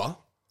ever?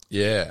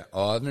 Yeah.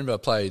 I remember I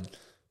played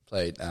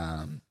State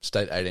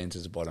 18s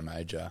as a bottom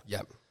major.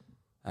 Yep.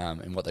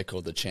 In what they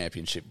called the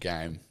championship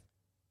game.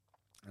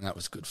 And that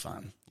was good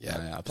fun.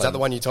 Yeah. Is that the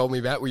one you told me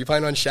about? Were you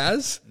playing on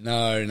Shaz?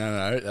 No.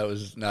 I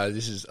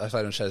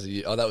played on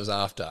Shaz that was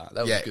after.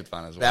 That was good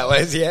fun as well. That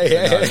was,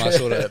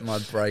 No, my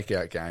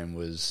breakout game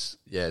was,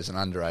 as an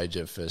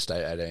underager for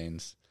State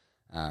 18s.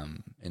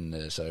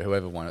 So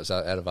whoever won it was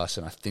out of us,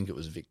 and I think it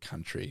was Vic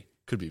Country.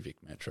 Could be Vic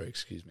Metro,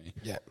 excuse me.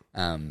 Yeah.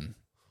 And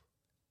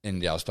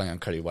I was playing on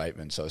Cody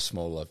Waitman, so a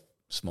smaller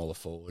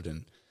forward,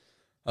 and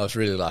I was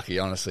really lucky.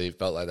 Honestly, it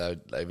felt like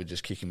they were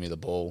just kicking me the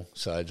ball,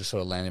 so I just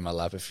sort of landed in my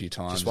lap a few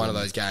times. Just one of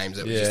those games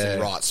that was just in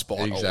the right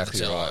spot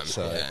exactly all the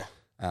time. Right.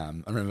 So, I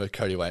remember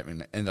Cody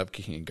Waitman ended up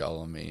kicking a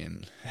goal on me,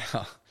 and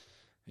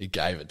he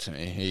gave it to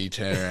me. He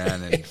turned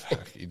around and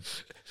he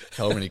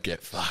told me to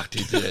get fucked.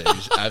 He did. He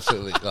was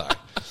absolutely like.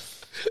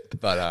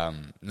 But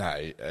no,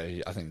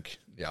 I think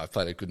I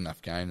played a good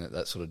enough game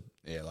that sort of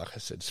like I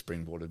said,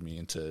 springboarded me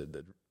into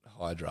the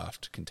high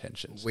draft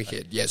contention.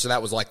 Wicked, yeah. So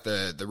that was like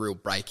the real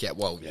breakout.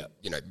 Well,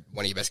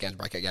 one of your best games,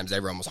 breakout games.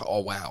 Everyone was like, oh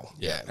wow,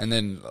 yeah. And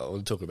then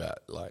we'll talk about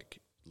like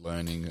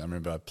learning. I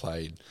remember I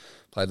played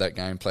that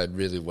game, played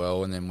really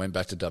well, and then went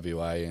back to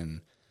WA.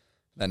 And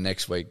that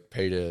next week,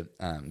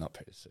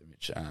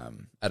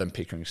 Adam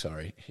Pickering,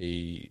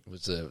 he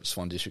was the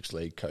Swan Districts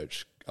League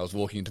coach. I was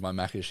walking into my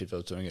Macca shift. I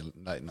was doing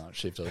a late night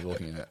shift. I was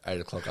walking in at 8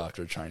 o'clock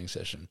after a training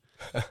session.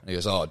 And he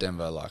goes, "Oh,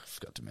 Denver, I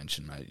forgot to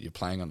mention, mate, you're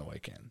playing on the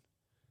weekend."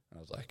 And I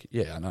was like,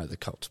 "Yeah, I know. The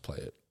Colts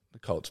play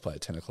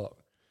at 10 o'clock."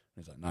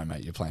 And he's like, "No,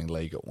 mate, you're playing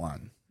league at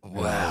 1."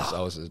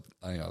 Wow. I think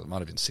I might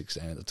have been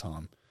 16 at the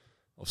time,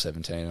 or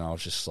 17, and I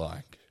was just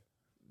like,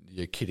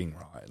 "You're kidding,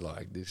 right?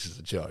 Like, this is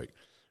a joke."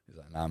 He's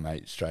like, "Nah,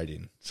 mate, straight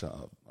in."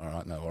 So, all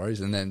right, no worries.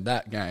 And then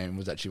that game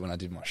was actually when I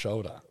did my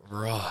shoulder.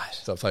 Right.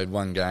 So I played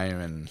one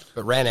game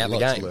but ran out the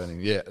game. Learning.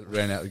 Yeah,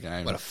 ran out the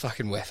game. What a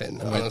fucking weapon.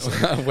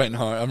 I went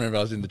home. I remember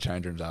I was in the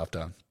change rooms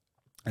after,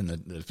 and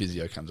the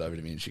physio comes over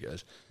to me and she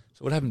goes,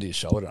 "So what happened to your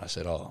shoulder?" I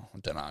said, "Oh, I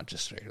don't know. I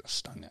just reckon I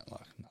stung out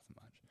like nothing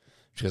much."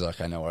 She goes,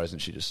 "Okay, no worries."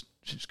 And she just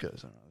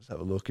goes, "All right, let's have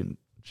a look." And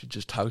she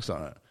just tugs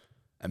on it,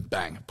 and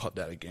bang, it popped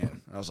out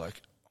again. And I was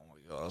like,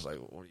 I was like,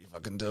 "What are you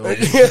fucking doing?"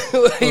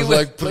 I was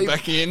like, "Put it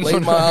back in.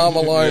 Leave my arm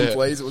alone,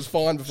 please. It was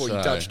fine before you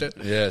touched it."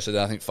 Yeah, so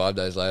then I think 5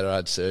 days later I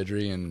had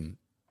surgery, and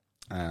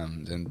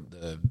then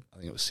I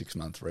think it was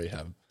 6-month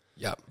rehab.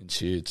 Yep.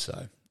 Ensued.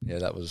 So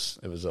yeah, it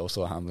was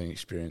also a humbling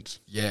experience.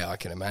 Yeah, I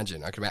can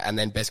imagine. And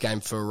then best game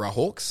for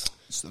Hawks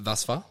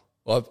thus far?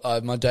 Well,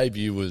 my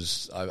debut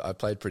was I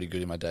played pretty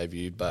good in my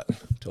debut, but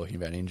talking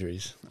about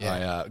injuries,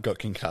 I got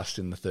concussed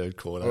in the third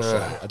quarter,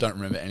 so I don't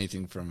remember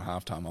anything from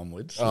halftime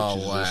onwards.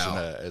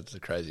 Wow. It's a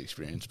crazy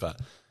experience.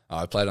 But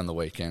I played on the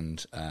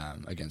weekend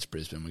against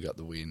Brisbane. We got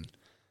the win.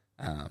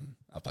 I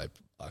played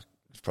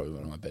it's probably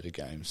one of my better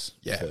games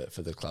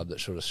for the club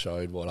that sort of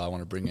showed what I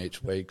want to bring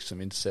each week,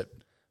 some intercept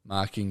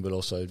marking, but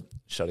also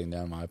shutting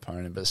down my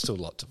opponent. But still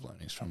lots of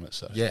learnings from it.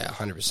 So yeah,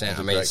 100%.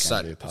 I mean, it's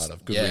great game to be a part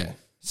of. Good win.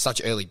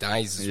 Such early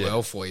days as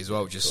well for you as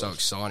well, which is so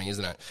exciting,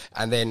 isn't it?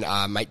 And then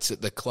mates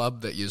at the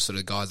club that you're sort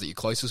of guys that you're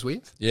closest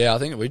with? Yeah, I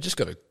think we just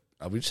have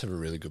a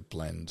really good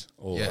blend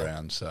all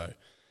around. So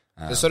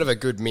there's sort of a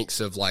good mix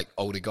of like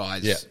older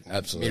guys,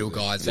 absolutely, middle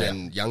guys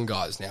and young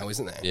guys now,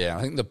 isn't there? Yeah,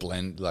 I think the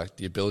blend, like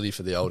the ability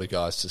for the older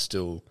guys to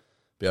still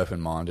be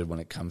open-minded when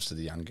it comes to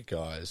the younger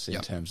guys in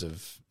terms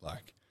of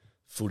like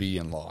footy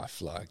and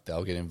life. Like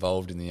they'll get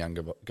involved in the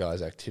younger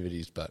guys'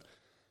 activities, but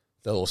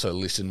they'll also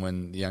listen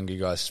when the younger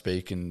guys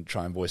speak and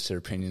try and voice their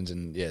opinions.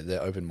 And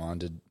their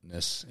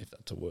open-mindedness, if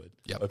that's a word,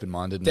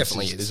 open-mindedness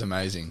definitely is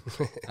amazing.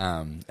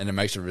 And it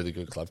makes a really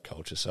good club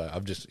culture. So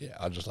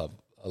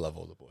I love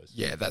all the boys.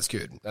 Yeah, that's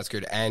good. That's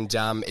good. And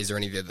is there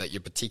any that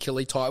you're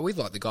particularly tight with?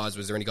 Like the guys,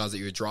 was there any guys that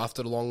you were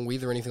drafted along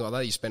with or anything like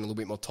that? You spent a little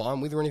bit more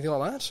time with or anything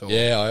like that? Or?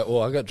 Yeah,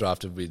 I got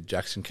drafted with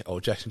Jackson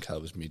Keller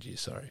was mid-year,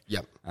 sorry.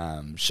 Yep.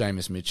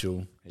 Seamus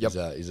Mitchell, he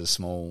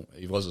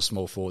was a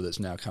small forward that's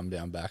now come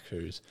down back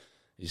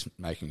he's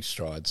making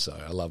strides, so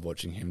I love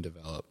watching him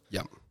develop.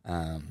 Yep.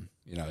 I'm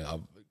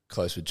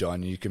close with John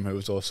Newcomb, who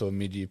was also a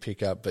mid-year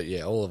pickup. But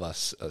yeah, all of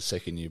us are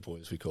second-year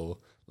boys. We call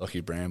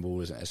Lockie Bramble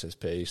was an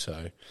SSP.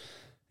 So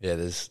yeah,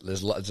 there's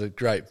a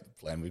great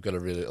blend. We've got a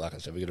really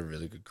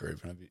good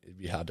group, and it'd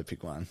be hard to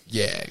pick one.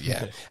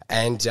 Yeah.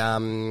 And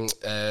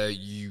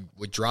you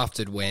were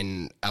drafted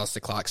when Alistair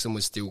Clarkson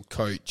was still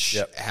coach.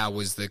 Yep. How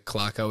was the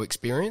Clarko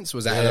experience?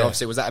 Was that and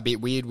obviously was that a bit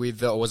weird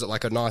or was it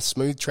like a nice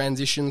smooth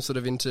transition sort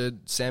of into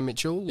Sam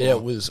Mitchell? Or? Yeah,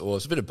 it was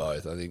a bit of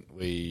both. I think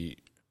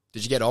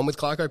Did you get on with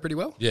Clarko pretty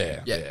well?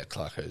 Yeah.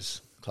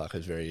 Clarko's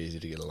very easy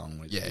to get along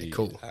with. Yeah,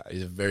 cool.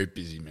 He's a very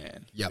busy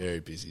man. Yep. Very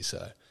busy.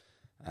 So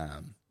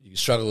you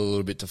struggle a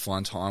little bit to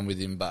find time with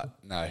him, but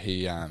no,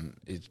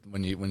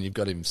 when you've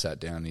got him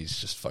sat down, he's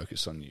just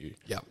focused on you.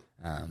 Yep.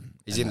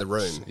 He's in the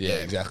room. Yeah,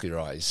 exactly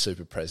right. He's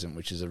super present,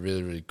 which is a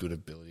really, really good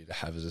ability to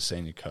have as a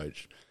senior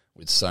coach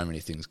with so many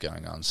things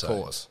going on. So,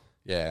 of course.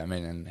 Yeah, I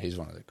mean, and he's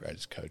one of the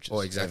greatest coaches.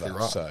 Oh, exactly ever.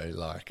 right. So,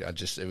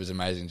 it was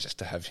amazing just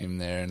to have him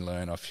there and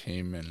learn off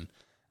him, and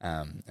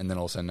then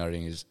also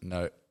knowing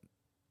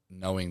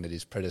that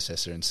his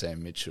predecessor in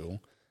Sam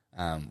Mitchell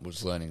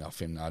was learning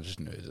off him. I just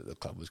knew that the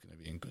club was going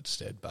to be in good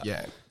stead. But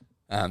there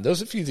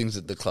was a few things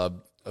that a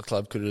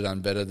club could have done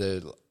better.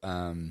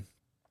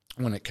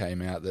 When it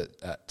came out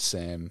that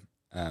Sam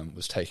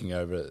was taking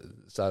over at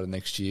the start of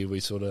next year, we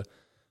sort of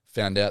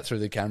found out through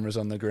the cameras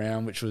on the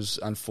ground, which was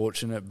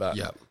unfortunate. But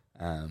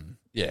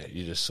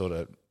you just sort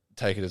of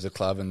take it as a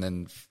club, and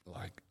then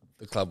like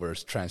the club were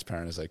as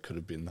transparent as they could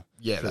have been.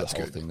 Yeah, that's the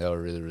whole thing. They were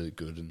really, really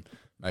good and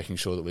making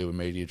sure that we were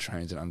media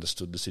trained and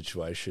understood the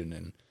situation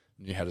and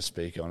knew how to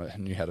speak on it,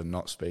 knew how to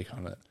not speak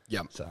on it.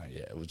 Yep. So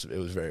yeah, it was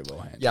very well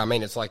handled. Yeah, I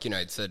mean, it's like,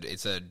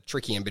 it's a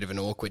tricky and bit of an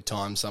awkward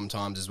time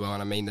sometimes as well.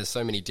 And I mean, there's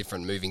so many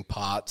different moving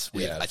parts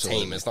with a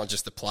team. It's not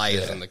just the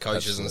players and the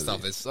coaches and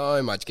stuff. There's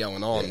so much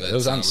going on. There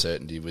was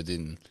uncertainty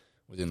within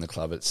the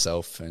club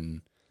itself,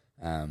 and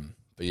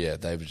but yeah,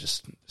 they were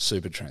just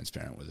super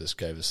transparent with us,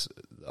 gave us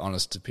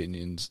honest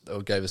opinions,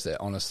 or gave us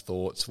their honest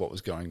thoughts, what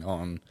was going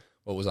on,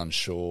 what was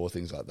unsure,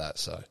 things like that.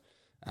 So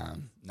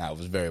no, it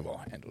was very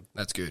well handled.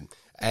 That's good.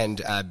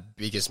 And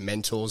biggest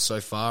mentors so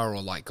far,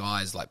 or like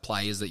guys, like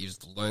players that you've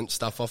learnt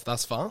stuff off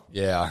thus far?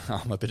 Yeah,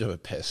 I'm a bit of a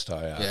pest.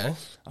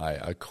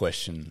 I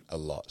question a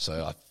lot.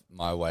 So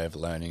my way of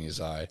learning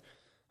is I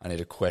need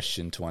a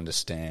question to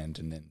understand,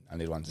 and then I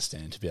need to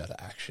understand to be able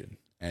to action.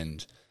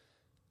 And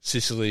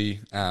Sicily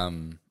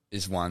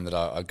is one that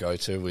I go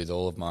to with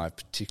all of my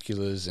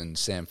particulars, and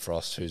Sam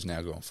Frost, who's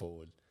now gone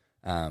forward.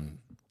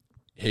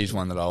 He's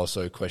one that I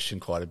also question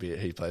quite a bit.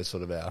 He plays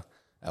sort of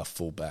our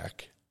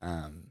fullback.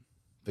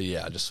 But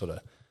yeah, I just sort of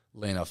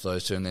lean off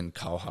those two, and then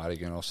Carl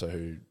Hardigan also,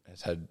 who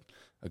has had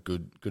a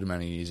good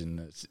amount of years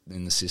in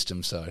the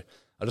system. So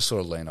I just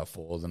sort of lean off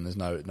all of them. There's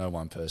no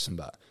one person,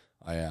 but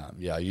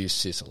I use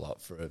Sis a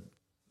lot for a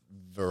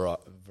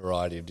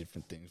variety of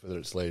different things, whether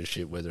it's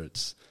leadership, whether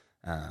it's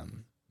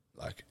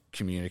like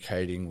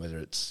communicating, whether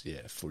it's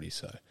footy.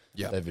 So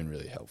they've been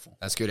really helpful.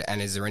 That's good. And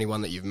is there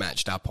anyone that you've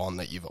matched up on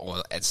that you've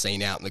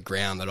seen out in the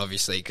ground that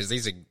obviously, because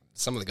these are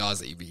some of the guys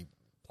that you'd be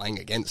playing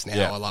against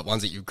now, are like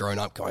ones that you've grown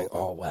up going,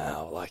 oh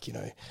wow, like,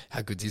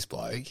 how good's this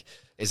bloke?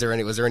 Was there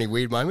any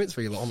weird moments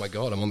where you're like, oh my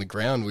God, I'm on the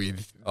ground with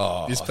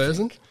this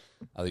person?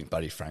 I think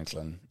Buddy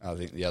Franklin. I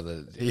think I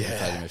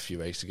played him a few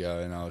weeks ago,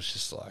 and I was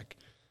just like,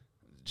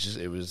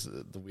 it was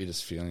the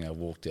weirdest feeling. I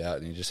walked out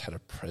and he just had a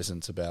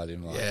presence about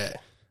him. Like,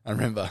 I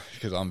remember,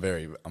 because I'm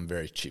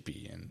very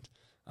chippy, and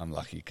I'm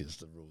lucky because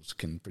the rules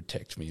can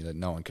protect me, that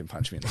no one can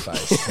punch me in the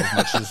face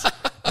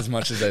as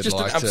much as they'd just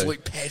like to. Just an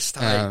absolute pest,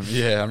 hey?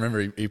 Yeah, I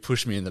remember he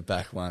pushed me in the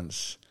back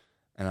once,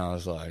 and I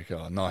was like,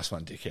 oh, nice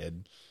one,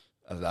 dickhead.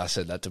 I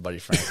said that to Buddy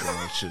Franklin,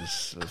 which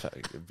is a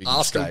big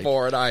asking mistake.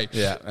 for it, eh?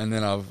 Yeah, and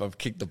then I've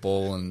kicked the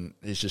ball, and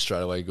he's just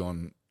straight away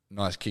gone,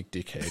 nice kick,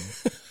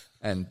 dickhead.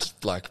 And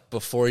like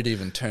before he'd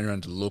even turn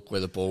around to look where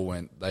the ball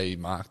went, they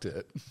marked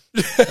it,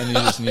 and he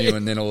just knew.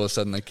 And then all of a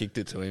sudden they kicked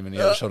it to him, and he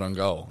had a shot on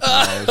goal.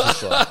 And I was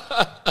just like,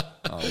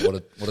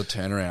 oh, what a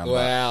turnaround!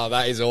 Wow,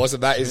 that is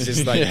awesome. That is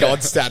just like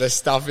God status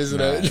stuff,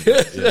 isn't it?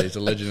 Yeah, he's a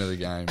legend of the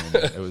game, and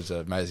it was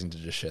amazing to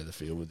just share the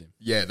field with him.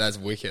 Yeah, that's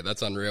wicked.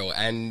 That's unreal.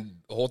 And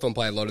Hawthorn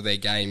play a lot of their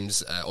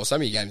games, or so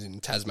many games in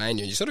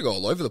Tasmania. You sort of go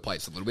all over the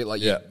place a little bit.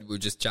 Like we were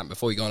just chatting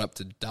before you gone up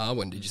to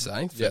Darwin. Did you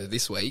say for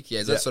this week? Yeah,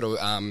 is that sort of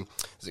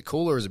is it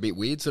cool or is it a bit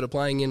weird, sort of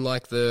playing in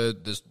like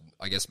the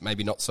I guess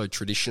maybe not so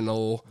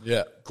traditional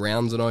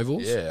grounds and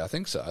ovals? Yeah, I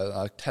think so.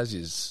 Like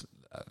Tassie's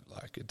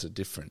it's a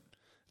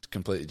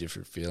completely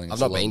different feeling. I've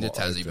not been to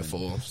Tassie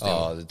before.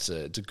 Oh, it's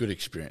a good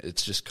experience.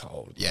 It's just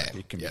cold. Yeah,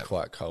 it can be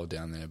quite cold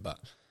down there, but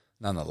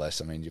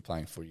nonetheless, I mean, you're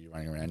playing footy, you're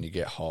running around, you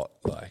get hot.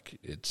 Like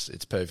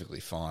it's perfectly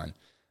fine.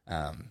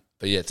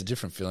 But yeah, it's a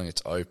different feeling.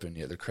 It's open.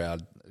 Yeah, the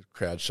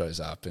crowd shows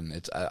up, and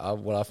it's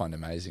what I find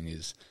amazing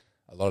is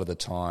a lot of the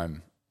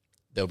time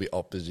there'll be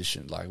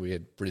opposition. Like we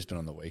had Brisbane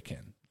on the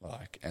weekend,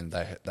 and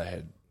they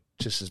had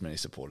just as many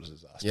supporters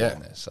as us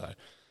down there. So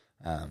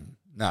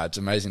no, it's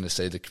amazing to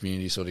see the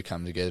community sort of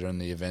come together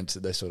and the events that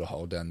they sort of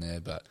hold down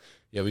there. But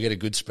yeah, we get a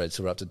good spread.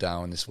 So we're up to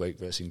Darwin this week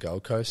versus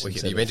Gold Coast. Have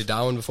you been to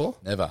Darwin before?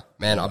 Never.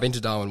 Man, I've been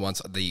to Darwin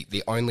once.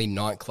 The only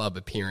nightclub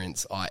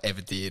appearance I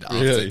ever did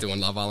after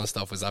doing Love Island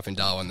stuff was up in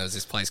Darwin. There was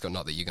this place called,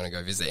 not that you're going to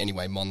go visit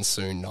anyway,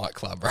 Monsoon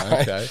nightclub,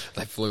 right? Okay.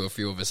 They flew a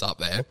few of us up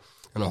there.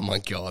 And oh my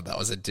God, that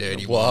was a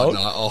dirty one.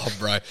 Oh,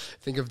 bro.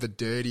 Think of the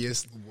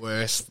dirtiest,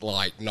 worst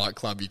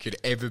nightclub you could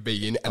ever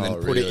be in, and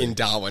then put it in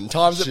Darwin.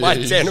 Times it by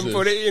 10 and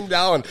put it in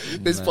Darwin.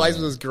 This place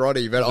was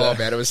grotty, but oh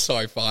man, it was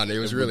so fun. It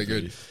was really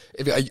good.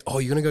 You're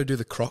going to go do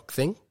the croc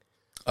thing?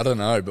 I don't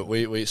know, but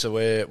we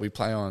fly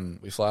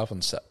up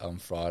on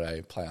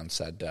Friday, play on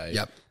Saturday.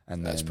 Yep,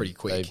 and that's pretty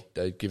quick.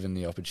 They've given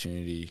the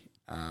opportunity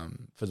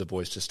for the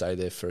boys to stay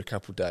there for a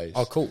couple of days.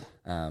 Oh, cool.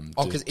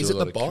 Because is it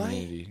the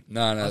buy?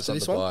 No, it's not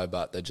the buy,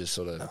 but they just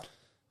sort of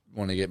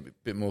want to get a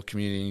bit more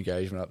community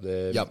engagement up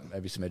there. Yep.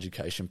 Maybe some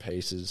education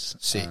pieces.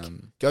 Sick.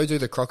 Go do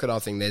the crocodile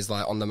thing. There's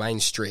on the main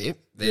strip,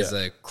 there's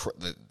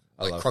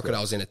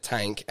crocodiles in a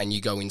tank, and you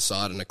go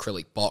inside an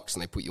acrylic box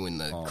and they put you in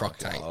the croc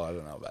tank. Oh, I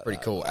don't know about Pretty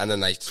that. cool. And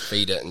then they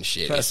feed it and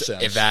shit. That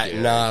sounds it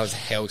was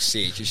hell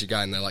sick. You should go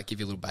and they give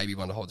you a little baby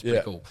one to hold. It's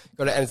pretty cool.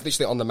 And it's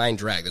literally on the main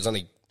drag. There's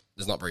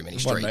not very many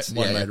streets.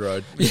 One main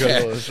road.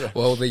 Yeah.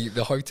 Well,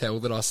 the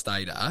hotel that I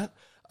stayed at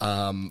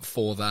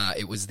for that,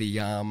 it was the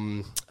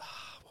what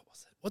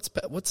was it?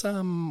 The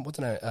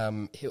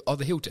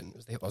Hilton.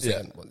 It was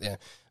the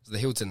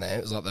Hilton there.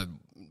 It was like the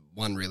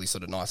one really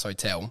sort of nice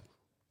hotel.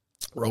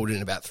 Rolled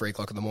in about 3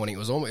 o'clock in the morning. It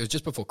was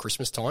just before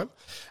Christmas time,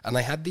 and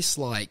they had this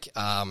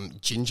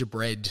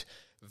gingerbread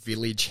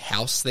village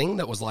house thing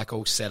that was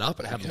all set up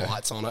and had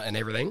lights on it and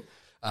everything.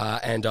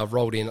 And I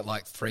rolled in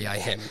at 3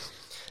 a.m.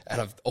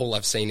 and all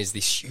I've seen is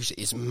this huge,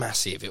 it's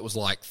massive. It was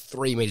like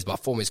 3 meters by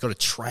 4 meters. It's got a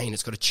train,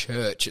 it's got a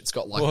church, it's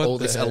got like all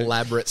this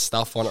elaborate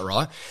stuff on it,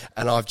 right?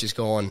 And I've just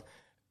gone,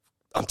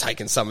 I'm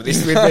taking some of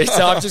this with me.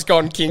 So I've just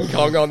gone King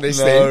Kong on this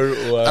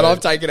thing. Way. And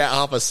I've taken out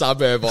half a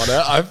suburb on it.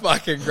 I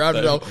fucking grabbed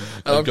it all.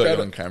 And I've got it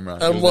on camera.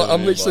 And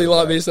I'm literally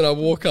like this, and I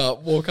walk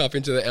up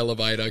into the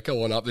elevator,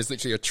 go on up. There's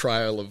literally a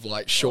trail of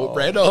like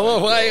shortbread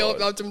all the way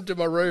up to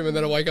my room. And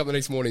then I wake up the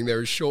next morning,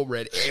 there is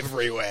shortbread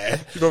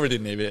everywhere. You probably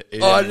didn't even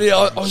eat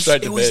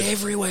it. It was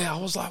everywhere. I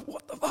was like,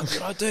 what the fuck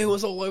did I do? It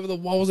was all over the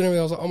walls and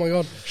everything. I was like, oh my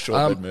God.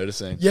 Shortbread murder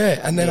scene. Yeah.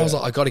 And then I was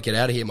like, I got to get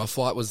out of here. My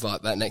flight was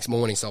like that next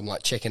morning. So I'm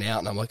like checking out,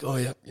 and I'm like, oh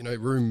yeah,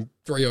 room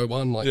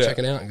 301,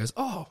 checking out, and goes,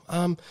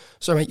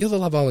 sorry mate, you're the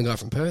Love Island guy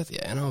from Perth,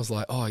 yeah? And I was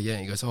like, oh yeah.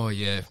 And he goes, oh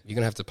yeah, you're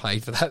gonna have to pay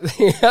for that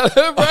thing.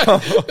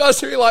 It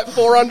cost me like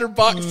 $400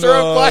 to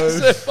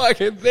replace the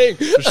fucking thing.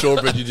 For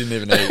shortbread you didn't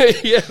even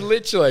eat. Yeah,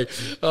 literally.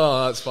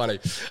 Oh, that's funny.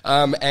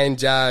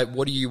 And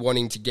what are you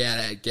wanting to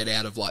get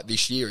out of like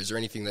this year? Is there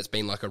anything that's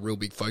been like a real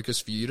big focus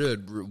for you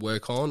to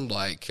work on,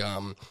 like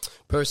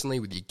personally,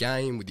 with your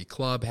game, with your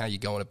club, how you're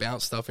going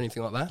about stuff,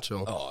 anything like that?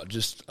 Or?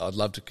 I'd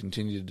love to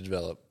continue to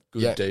develop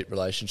good, deep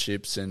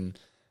relationships, and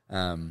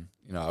I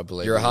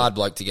believe you're a hard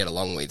bloke to get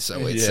along with, so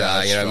it's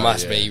it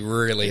must be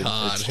really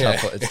hard.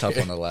 It's tough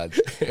on the lads.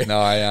 No,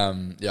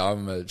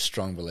 I'm a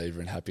strong believer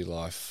in happy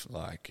life.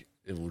 Like,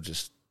 it will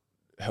just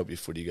help your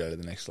footy go to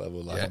the next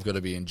level. Like, I've got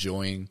to be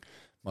enjoying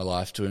my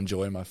life to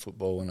enjoy my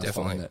football, and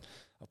definitely. I find that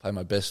I play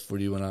my best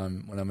footy when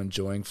I'm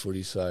enjoying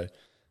footy. So,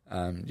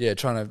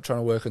 trying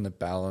to work on the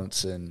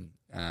balance, and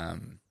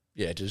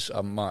just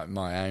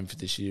my aim for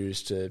this year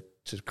is to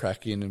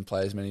crack in and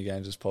play as many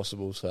games as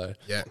possible. So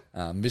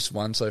missed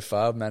one so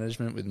far,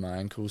 management with my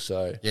ankle.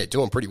 So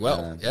doing pretty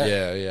well.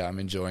 I'm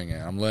enjoying it.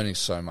 I'm learning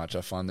so much.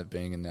 I find that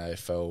being in the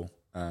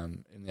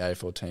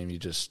AFL, team, you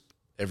just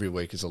every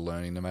week is a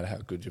learning, no matter how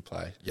good you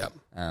play. Yep.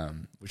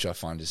 Which I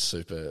find is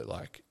super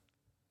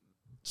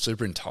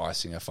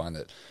enticing. I find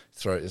that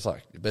it's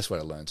like the best way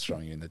to learn is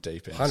throwing you in the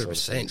deep end.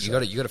 100%.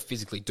 You got to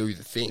physically do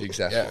the thing.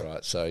 Exactly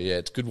right. So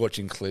it's good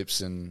watching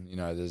clips, and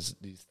there's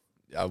these.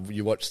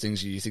 You watch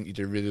things you think you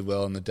do really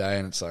well in the day,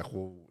 and it's like,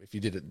 well, if you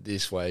did it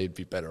this way, you'd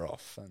be better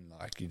off. And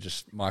like, you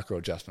just micro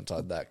adjustments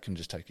like that can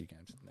just take your game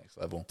to the next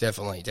level.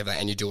 Definitely.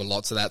 And you're doing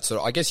lots of that.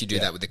 So I guess you do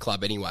that with the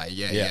club anyway.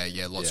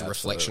 Lots of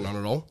reflection on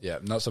it all. Yeah,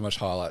 not so much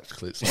highlight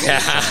clips.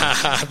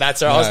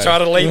 That's what I was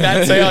trying to lead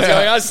that to.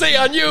 I was going,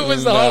 I knew it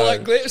was the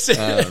highlight clips.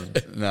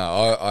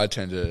 I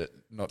tend to.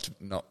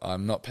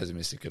 I'm not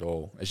pessimistic at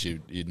all, as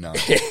you'd know.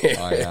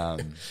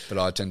 But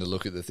I tend to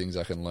look at the things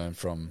I can learn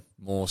from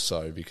more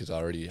so, because I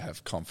already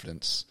have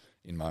confidence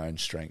in my own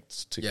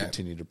strengths to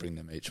continue to bring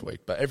them each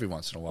week. But every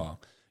once in a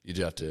while, you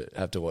do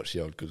have to watch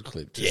the old good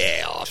clip.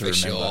 To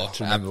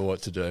remember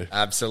what to do.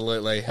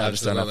 Absolutely. I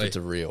just don't know if it's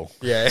a reel.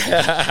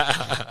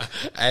 Yeah.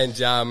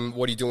 And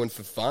what are you doing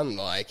for fun?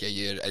 Like,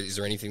 is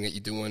there anything that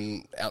you're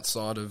doing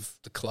outside of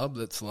the club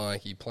that's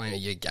like, you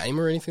playing a game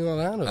or anything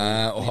like that?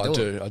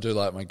 I do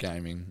like my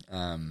gaming.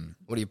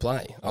 What do you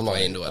play? I'm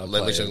not into it.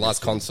 Literally, the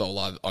last console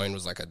I owned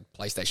was like a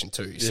PlayStation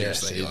 2.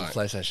 Seriously. Yeah,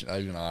 PlayStation.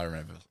 Even I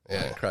remember.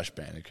 Like Crash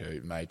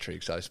Bandicoot,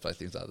 Matrix. I used to play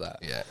things like that.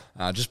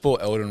 Yeah. Just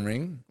bought Elden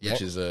Ring,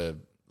 which is a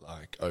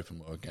open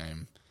world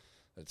game.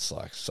 It's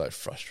like so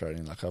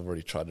frustrating. Like, I've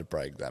already tried to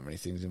break that many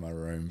things in my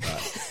room,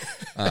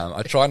 but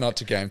I try not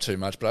to game too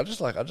much. But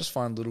I just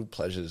find little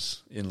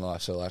pleasures in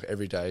life. So like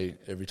every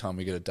time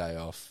we get a day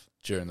off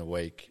during the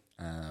week,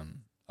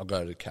 I'll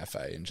go to a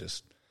cafe and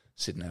just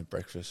sit and have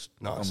breakfast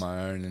on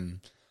my own, and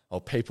I'll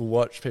people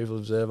watch, people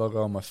observe. I'll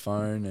go on my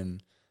phone,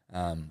 and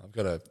I've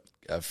got a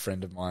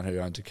friend of mine who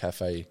owns a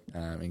cafe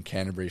in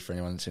Canterbury, for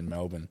anyone that's in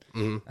Melbourne,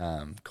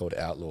 called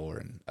Outlaw,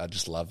 and I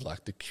just love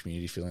like the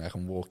community feeling. I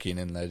can walk in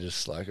and they're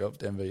just like, oh,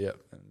 Denver, yep,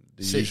 and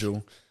the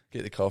usual,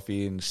 get the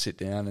coffee and sit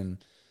down, and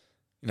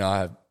I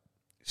have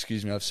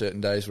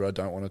certain days where I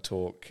don't want to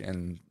talk,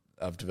 and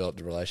I've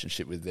developed a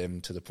relationship with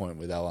them to the point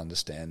where they'll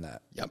understand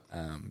that. Yep.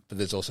 But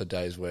there's also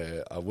days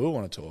where I will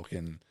want to talk,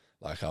 and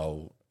like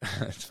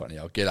it's funny,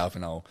 I'll get up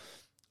and I'll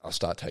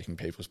start taking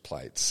people's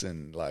plates,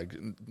 and like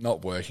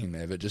not working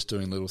there, but just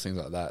doing little things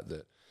like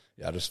that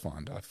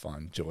I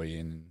find joy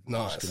in.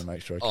 Nice. Just gonna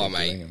make sure I keep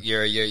doing them.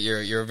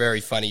 You're a very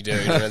funny dude,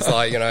 and it's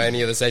like,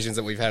 any of the sessions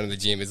that we've had in the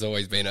gym, it's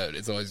always been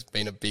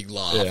a big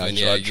laugh. Yeah,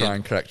 I try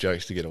and crack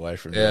jokes to get away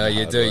from. Yeah,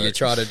 you do. Work. You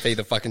try to be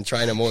the fucking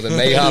trainer more than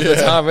me half the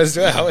time as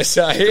well.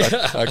 So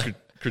I could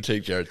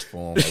critique Jared's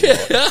form a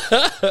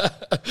lot.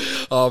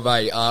 Oh,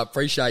 mate,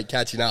 appreciate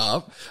catching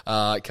up.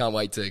 Can't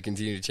wait to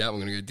continue to chat. We're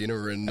going to go to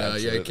dinner and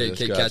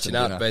keep catching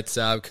up.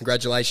 But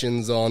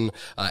congratulations on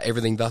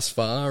everything thus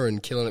far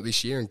and killing it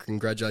this year. And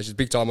congratulations,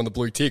 big time on the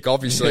blue tick,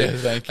 obviously. Yeah,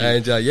 thank you.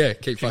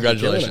 And keep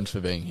congratulations for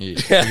being here,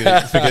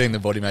 for getting the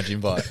Body Match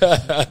invite.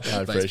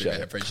 I appreciate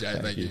it. Appreciate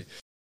it. Thank you.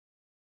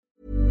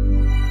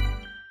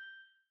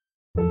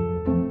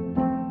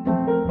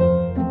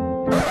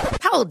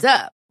 Hold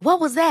up. What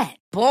was that?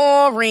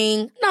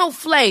 Boring. No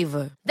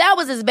flavor. That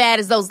was as bad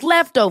as those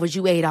leftovers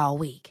you ate all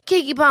week.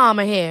 Keke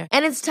Palmer here,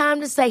 and it's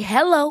time to say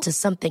hello to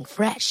something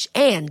fresh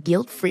and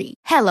guilt-free.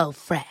 Hello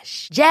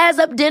Fresh. Jazz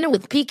up dinner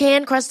with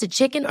pecan-crusted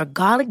chicken or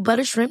garlic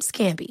butter shrimp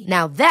scampi.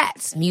 Now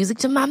that's music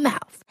to my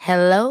mouth.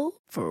 Hello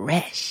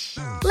Fresh.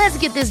 Let's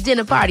get this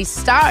dinner party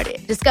started.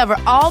 Discover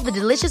all the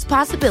delicious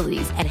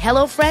possibilities at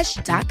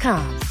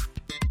hellofresh.com.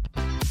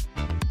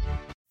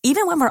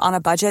 Even when we're on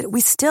a budget,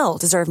 we still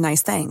deserve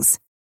nice things.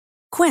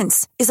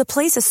 Quince is a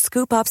place to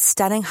scoop up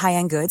stunning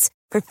high-end goods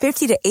for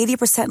 50 to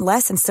 80%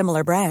 less than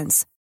similar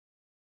brands.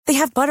 They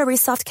have buttery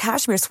soft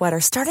cashmere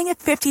sweaters starting at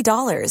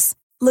 $50,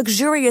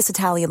 luxurious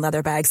Italian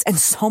leather bags, and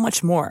so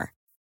much more.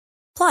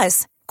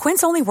 Plus,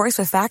 Quince only works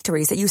with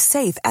factories that use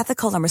safe,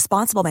 ethical, and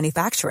responsible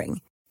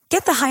manufacturing.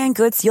 Get the high-end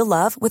goods you'll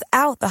love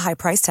without the high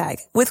price tag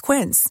with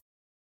Quince.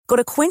 Go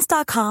to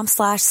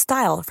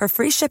quince.com/style for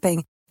free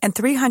shipping and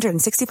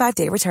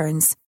 365-day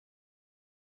returns.